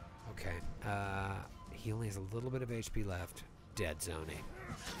 Okay. He only has a little bit of HP left. Dead zony.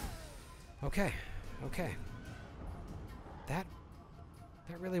 Okay. Okay. That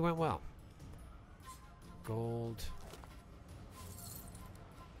really went well. Gold.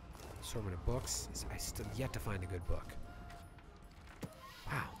 Assortment of books. I still yet to find a good book.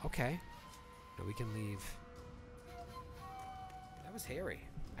 Wow, okay. Now we can leave. That was hairy.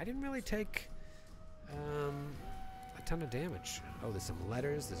 I didn't really take a ton of damage. Oh, there's some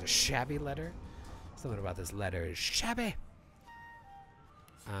letters. There's a shabby letter. Something about this letter is shabby.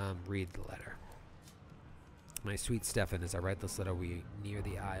 Read the letter. My sweet Stefan, as I write this letter, we near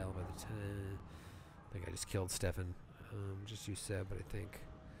the aisle by the time. I think I just killed Stefan. Just you said, but I think.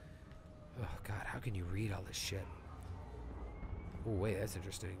 Oh God, how can you read all this shit? Oh, wait, that's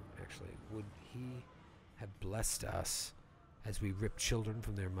interesting, actually. Would he have blessed us as we rip children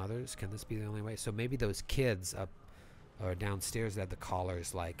from their mothers? Can this be the only way? So maybe those kids up or downstairs that had the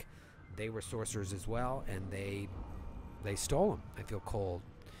collars, like, they were sorcerers as well, and they stole them. I feel cold.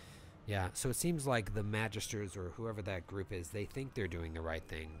 Yeah, so it seems like the Magisters or whoever that group is, they think they're doing the right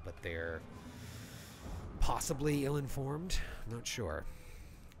thing, but they're possibly ill-informed. I'm not sure.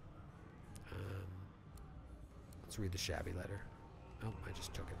 Let's read the shabby letter. Oh, I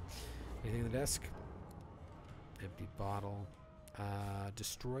just took it. Anything on the desk? Empty bottle.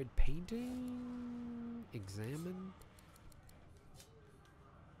 Destroyed painting? Examine?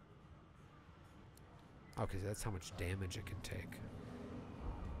 Okay, so that's how much damage it can take.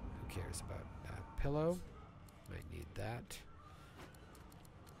 Who cares about that? Pillow? Might need that.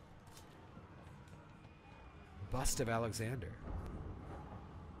 Bust of Alexander.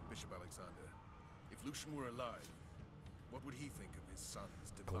 Bishop Alexander, if Lucian were alive, what would he think of his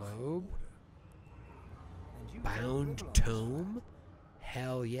son's divine Globe? order? Bound tome?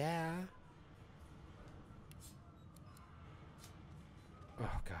 Hell yeah.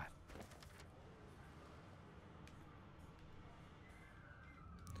 Oh, God.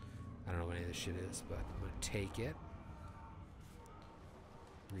 I don't know what any of this shit is, but I'm going to take it.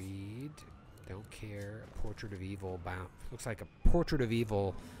 Read. Don't care. Portrait of Evil. Bound. Looks like a Portrait of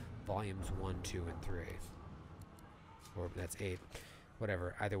Evil, volumes 1, 2, and 3. Or that's 8.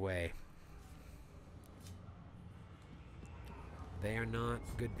 Whatever. Either way. They are not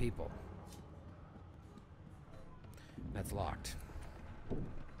good people. That's locked.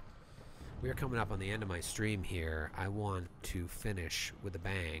 We are coming up on the end of my stream here. I want to finish with a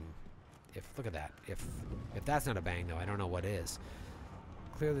bang. Look at that. If that's not a bang, though, I don't know what is.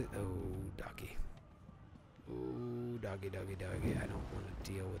 Clearly, oh, doggy. Oh, doggy, doggy, doggy. I don't want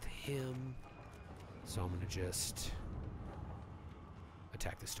to deal with him. So I'm going to just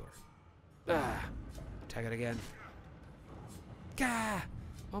attack this door. Ah! Attack it again. Gah!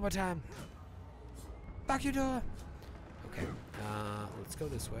 One more time. Back your door. Okay. Let's go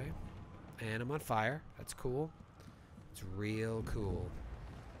this way. And I'm on fire. That's cool. It's real cool.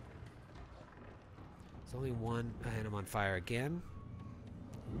 There's only one, and I'm on fire again.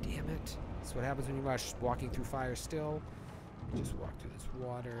 Damn it. That's what happens when you rush walking through fire still. You just walk through this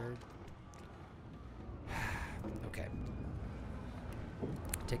water. Okay.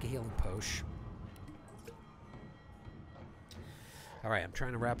 Take a healing potion. Alright, I'm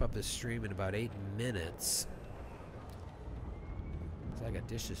trying to wrap up this stream in about 8 minutes. So I got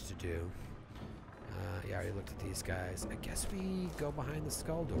dishes to do. Yeah, I already looked at these guys. I guess we go behind the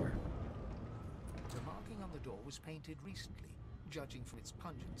skull door. The marking on the door was painted recently, judging from its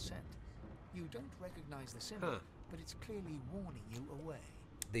pungent scent. You don't recognize the symbol, but it's clearly warning you away.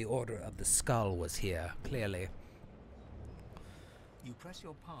 The Order of the Skull was here, clearly. You press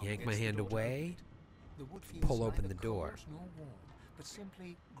your palm Yank my hand away, pull open the door. Nor warm, but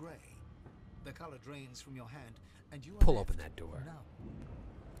simply grey. The color drains from your hand, and you are Pull left open that door. numb.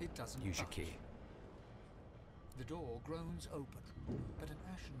 It doesn't Use your budge. key. The door groans open, but an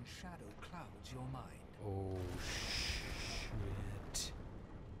ashen shadow clouds your mind. Oh, shit.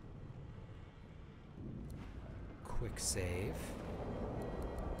 Quick save.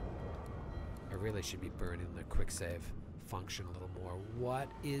 I really should be burning the quick save function a little more. What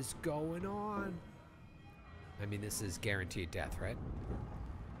is going on? I mean, this is guaranteed death, right?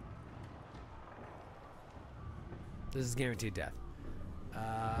 This is guaranteed death.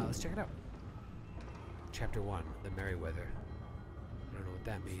 Let's check it out. Chapter 1, The Merryweather. I don't know what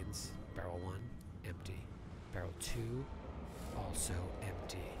that means. Barrel 1, empty. Barrel 2, also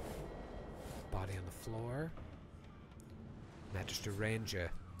empty. Body on the floor. Magister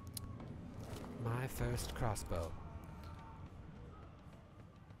Ranger. My first crossbow.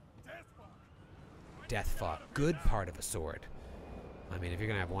 Deathfog. Good part of a sword. I mean, if you're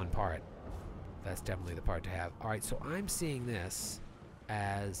going to have one part, that's definitely the part to have. Alright, so I'm seeing this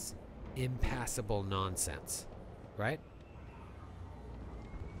as impassable nonsense. Right?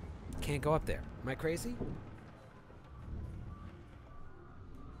 Can't go up there. Am I crazy?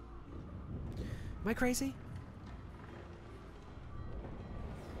 Am I crazy?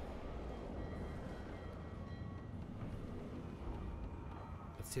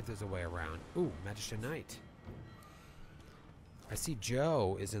 Let's see if there's a way around. Ooh, Magister Knight. I see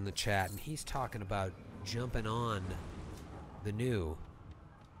Joe is in the chat, and he's talking about jumping on the new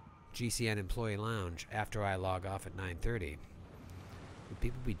GCN Employee Lounge after I log off at 9:30. Would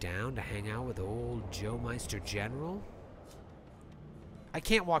people be down to hang out with old Joe Meister General? I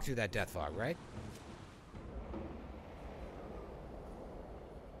can't walk through that death fog, right?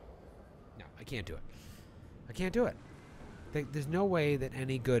 No, I can't do it. I can't do it. There's no way that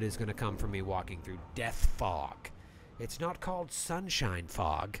any good is going to come from me walking through death fog. It's not called sunshine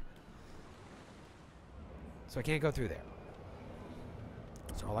fog. So I can't go through there.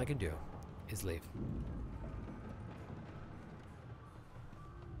 So all I can do is leave.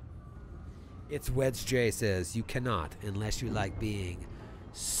 It's Wedge J says, you cannot unless you like being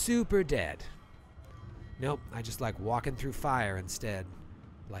super dead. Nope, I just like walking through fire instead.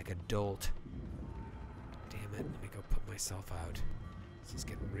 Like a dolt. Damn it, let me go put myself out. This is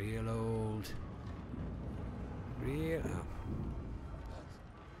getting real old.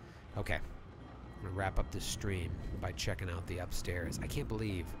 Okay. I'm gonna wrap up this stream by checking out the upstairs. I can't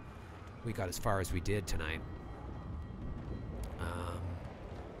believe we got as far as we did tonight.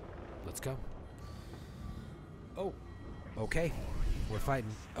 Let's go. Oh, okay. We're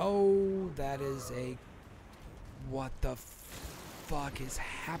fighting. Oh, that is a... What the fuck is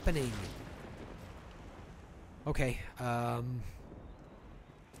happening? Okay, that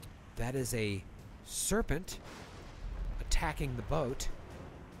is a serpent attacking the boat,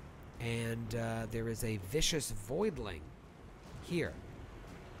 and there is a vicious voidling here.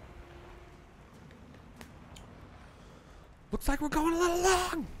 Looks like we're going a little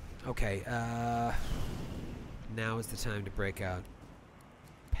long! Okay, now is the time to break out.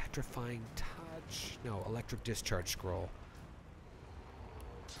 Petrifying touch? No, electric discharge scroll.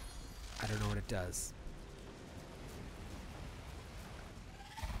 I don't know what it does.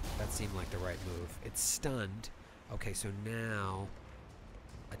 That seemed like the right move. It's stunned. Okay, so now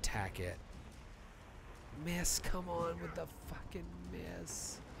attack it. Miss, come on with the fucking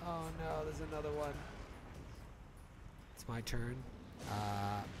miss. Oh no, there's another one. It's my turn.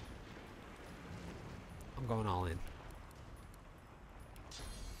 I'm going all in.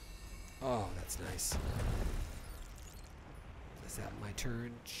 Oh, that's nice. Is that my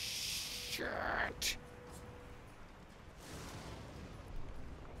turn? Shit!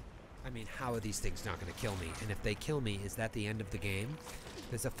 I mean, how are these things not going to kill me? And if they kill me, is that the end of the game?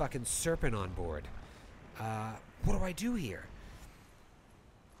 There's a fucking serpent on board. What do I do here?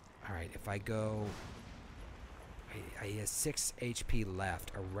 Alright, if I go... I have 6 HP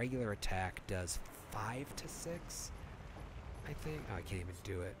left. A regular attack does 5 to 6, I think. Oh, I can't even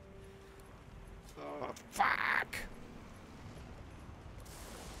do it. Oh, fuck!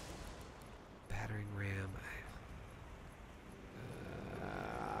 Battering ram.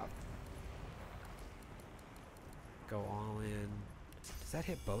 Go all in. Does that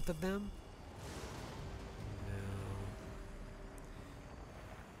hit both of them?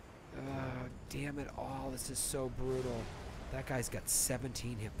 No. Oh, damn it all. This is so brutal. That guy's got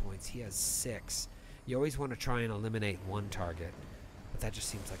 17 hit points. He has 6. You always want to try and eliminate one target, but that just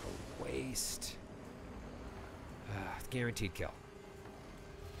seems like a waste. Guaranteed kill.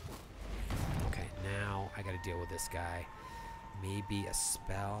 Okay, now I gotta deal with this guy. Maybe a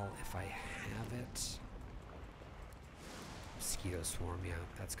spell if I have it. Mosquito Swarm, yeah,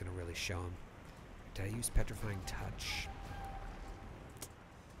 that's gonna really show him. Did I use Petrifying Touch?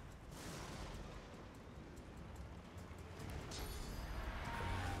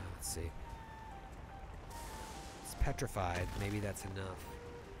 Let's see. It's petrified. Maybe that's enough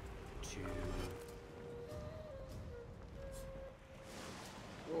to...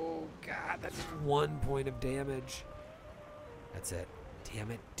 Oh god, that's 1 point of damage. That's it.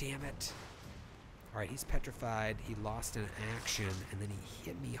 Damn it, damn it. Alright, he's petrified. He lost an action, and then he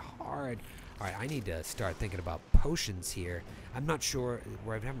hit me hard. Alright, I need to start thinking about potions here. I'm not sure,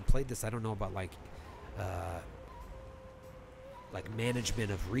 where I haven't played this, I don't know about like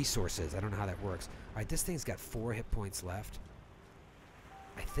management of resources. I don't know how that works. Alright, this thing's got 4 hit points left.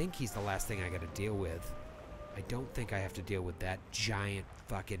 I think he's the last thing I gotta deal with. I don't think I have to deal with that giant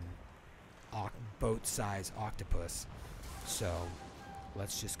fucking boat-sized octopus. So,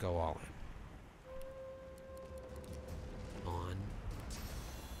 let's just go all in. On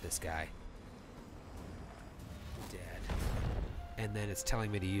this guy. Dead. And then it's telling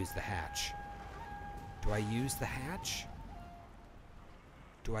me to use the hatch. Do I use the hatch?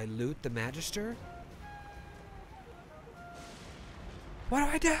 Do I loot the Magister? What do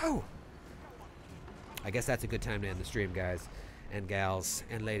I do? I guess that's a good time to end the stream, guys and gals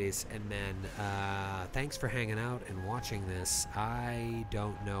and ladies and men. Thanks for hanging out and watching this. I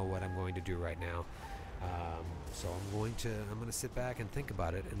don't know what I'm going to do right now. So I'm gonna sit back and think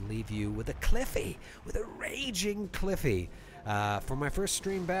about it and leave you with a Cliffy, with a raging Cliffy, for my first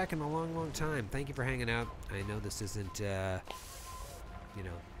stream back in a long, long time. Thank you for hanging out. I know this isn't,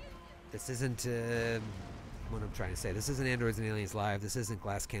 this isn't, what I'm trying to say. This isn't Androids and Aliens Live. This isn't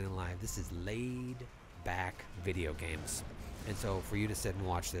Glass Cannon Live. This is laid back video games. And so for you to sit and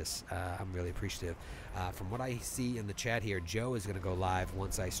watch this, I'm really appreciative. From what I see in the chat here, Joe is going to go live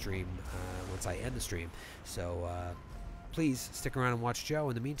once I stream, once I end the stream. So please stick around and watch Joe.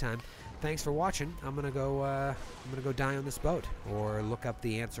 In the meantime, thanks for watching. I'm gonna go die on this boat, or look up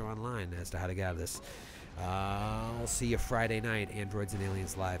the answer online as to how to get out of this. I'll see you Friday night, Androids and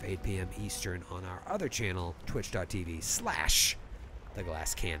Aliens Live, 8 p.m. Eastern on our other channel, twitch.tv/The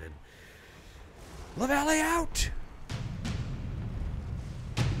Glass Cannon. LaValle out!